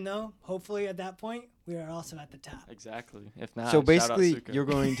 Trevor. Even though hopefully at that point we are also at the top. Exactly. If not, So shout out basically, Suka. you're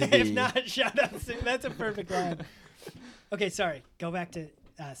going to be. If not, shout out. That's a perfect line. Okay, sorry. Go back to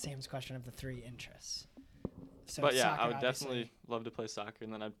Sam's question of the 3 interests. So But yeah, soccer, I would obviously. definitely love to play soccer,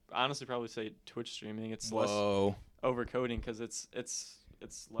 and then I'd honestly probably say Twitch streaming. It's less Whoa. over coding because it's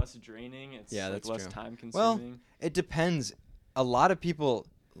less draining. It's Yeah, like that's less true. time Well, consuming. It depends. A lot of people,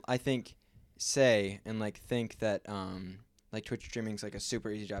 I think, say and like think that like Twitch streaming is like a super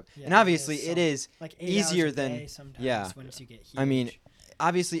easy job, Yeah, and obviously it it is is. like 8 easier hours a than- day sometimes yeah. once you get huge. I mean,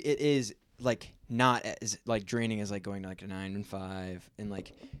 obviously it is like not as like draining as like going to like a 9 and 5 and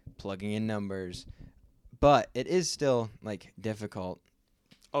like plugging in numbers, but it is still like difficult.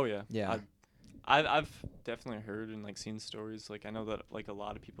 Oh yeah. Yeah. I've definitely heard and like seen stories. Like I know that like a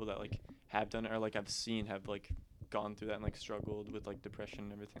lot of people that like have done it or like I've seen have like gone through that and like struggled with like depression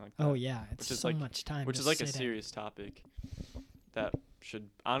and everything like that. oh yeah, it's which is, so like- much time. Which to is like a sit in. serious topic that should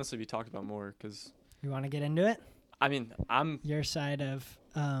honestly be talked about more because You want to get into it? I mean I'm Your side of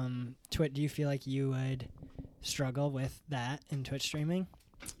Twitch. Do you feel like you would struggle with that in Twitch streaming?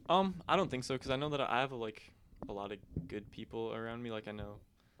 I don't think so because I know that I have like a lot of good people around me. Like I know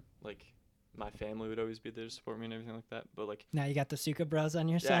like my family would always be there to support me and everything like that. But like, Now you got the Suka Bros on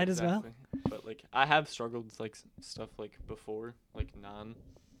your yeah, side as well. exactly. But like, I have struggled with like stuff like before, like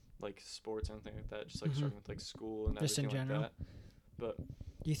like sports and anything like that. Just like Mhm. struggling with like school and Just in everything general? like that. But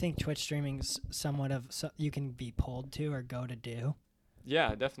Do you think Twitch streaming's somewhat of you can be pulled to or go to do?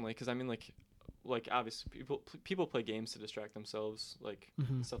 yeah, definitely. Because I mean, like obviously people play games to distract themselves, like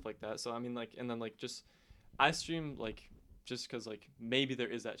Mhm. stuff like that. So I mean, like, and then like just I stream like just because like maybe there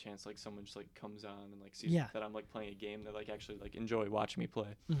is that chance like someone just like comes on and like sees Yeah. that I'm like playing a game that like actually like enjoy watching me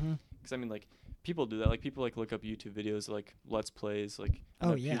play. Mm-hmm. Because I mean, like, people do that. Like, people like look up YouTube videos like Let's Plays. Like, I Oh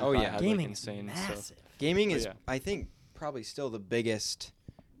know yeah. PewDiePie Oh, yeah. had, like, Gaming insane is stuff. massive. Gaming Oh, is, yeah. I think, probably still the biggest,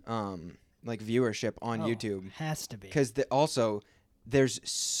 like viewership on Oh, YouTube has to be. because also there's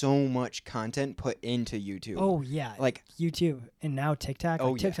so much content put into YouTube. Oh yeah, like YouTube and now TikTok.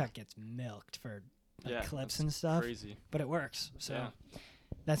 Oh, Like, yeah. TikTok gets milked for like, Yeah, clips that's and stuff, Crazy. but it works. So Yeah.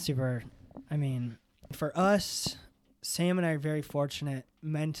 that's super. I mean, for us, Sam and I are very fortunate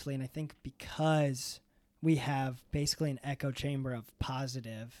mentally, and I think because we have basically an echo chamber of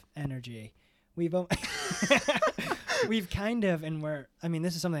positive energy, we've we've kind of, and we're. I mean,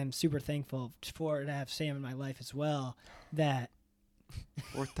 this is something I'm super thankful for to have Sam in my life as well. That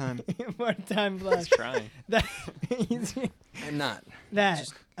fourth time. more time He's blush. crying. That I'm not. that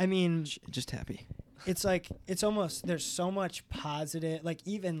Just- I mean, Just happy. it's like it's almost there's so much positive, like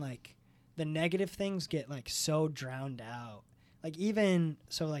even like the negative things get like so drowned out. Like even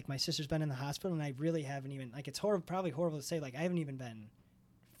so, like my sister's been in the hospital and I really haven't even, like, it's horrible, probably horrible to say, like I haven't even been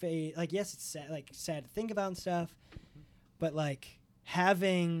like, yes, it's sad, like sad to think about and stuff, but like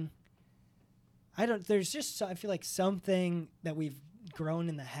having, there's just, I feel like something that we've grown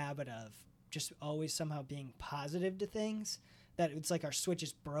in the habit of just always somehow being positive to things, that it's like our switch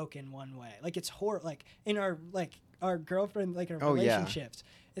is broken one way. Like it's horrible. Like in our girlfriend, like our Oh, yeah. relationships,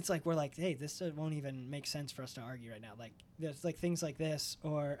 it's like we're like, hey, this won't even make sense for us to argue right now. Like there's like things like this,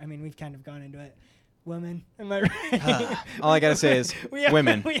 or I mean, we've kind of gone into it. Women, am I right? All I gotta say is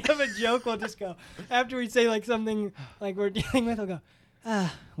women. We have a joke. We'll just go after we say like something like we're dealing with. We'll go,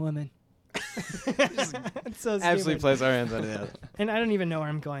 women. It's so Absolutely stupid. place our hands on it. And I don't even know where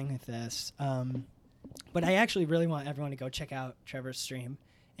I'm going with this. But I actually really want everyone to go check out Trevor's stream.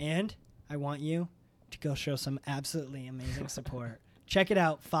 And I want you to go show some absolutely amazing support. Check it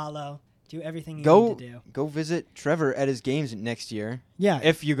out. Follow. Do everything you need to do. Go visit Trevor at his games next year. Yeah.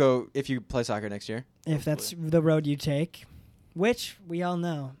 If you play soccer next year. If that's the road you take, which we all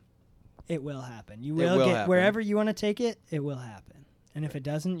know, it will happen. You will, will get happen. wherever you want to take it. It will happen. And if it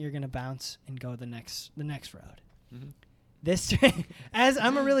doesn't, you're gonna bounce and go the next road. Mm-hmm. This, as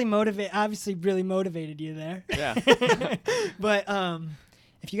I'm a really obviously really motivated you there. Yeah. But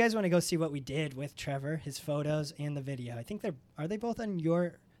if you guys want to go see what we did with Trevor, his photos and the video, I think are they both on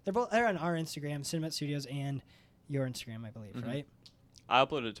they're on our Instagram, Cinemat Studios, and your Instagram, I believe, Mhm. right? I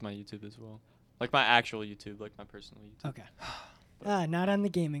uploaded it to my YouTube as well. Like my actual YouTube, like my personal YouTube. Okay. Not on the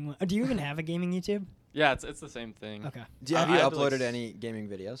gaming one. Do you even have a gaming YouTube? Yeah, it's the same thing. Okay. Have I you had to, like, uploaded any gaming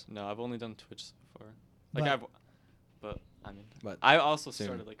videos? No, I've only done Twitch so far. Like But- but I mean, But I also soon.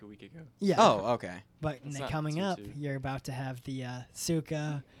 started like a week ago. Yeah. Oh, okay. But It's not coming too up, soon. you're about to have the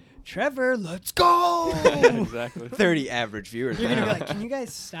Suka, Trevor, let's go! Exactly. 30 average viewers. You're going to now. be like, can you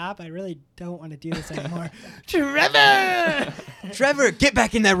guys stop? I really don't want to do this anymore. Trevor! Trevor, get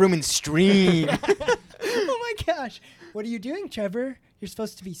back in that room and stream. Oh my gosh. What are you doing, Trevor? You're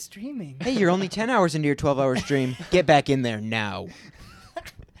supposed to be streaming. Hey, you're only 10 hours into your 12-hour stream. Get back in there now.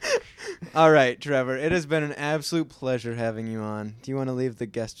 All right, Trevor. It has been an absolute pleasure having you on. Do you want to leave the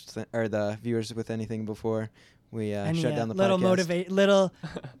guests or the viewers with anything before we shut down the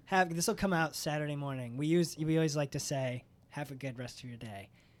podcast? This will come out Saturday morning. We always like to say, have a good rest of your day.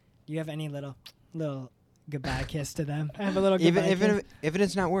 Do you have any little goodbye kiss to them? Have a little goodbye kiss. If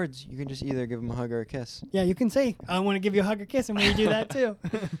it's not words, you can just either give them a hug or a kiss. Yeah, you can say, I want to give you a hug or kiss, and we do that too.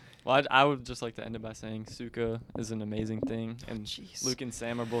 Well, I would just like to end it by saying Suka is an amazing thing, and Jeez. Luke and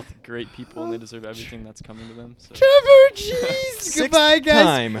Sam are both great people, and they deserve everything that's coming to them. So. Trevor, jeez. Goodbye, guys.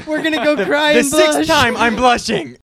 Time. We're going to go cry The and blush. 6th time I'm blushing.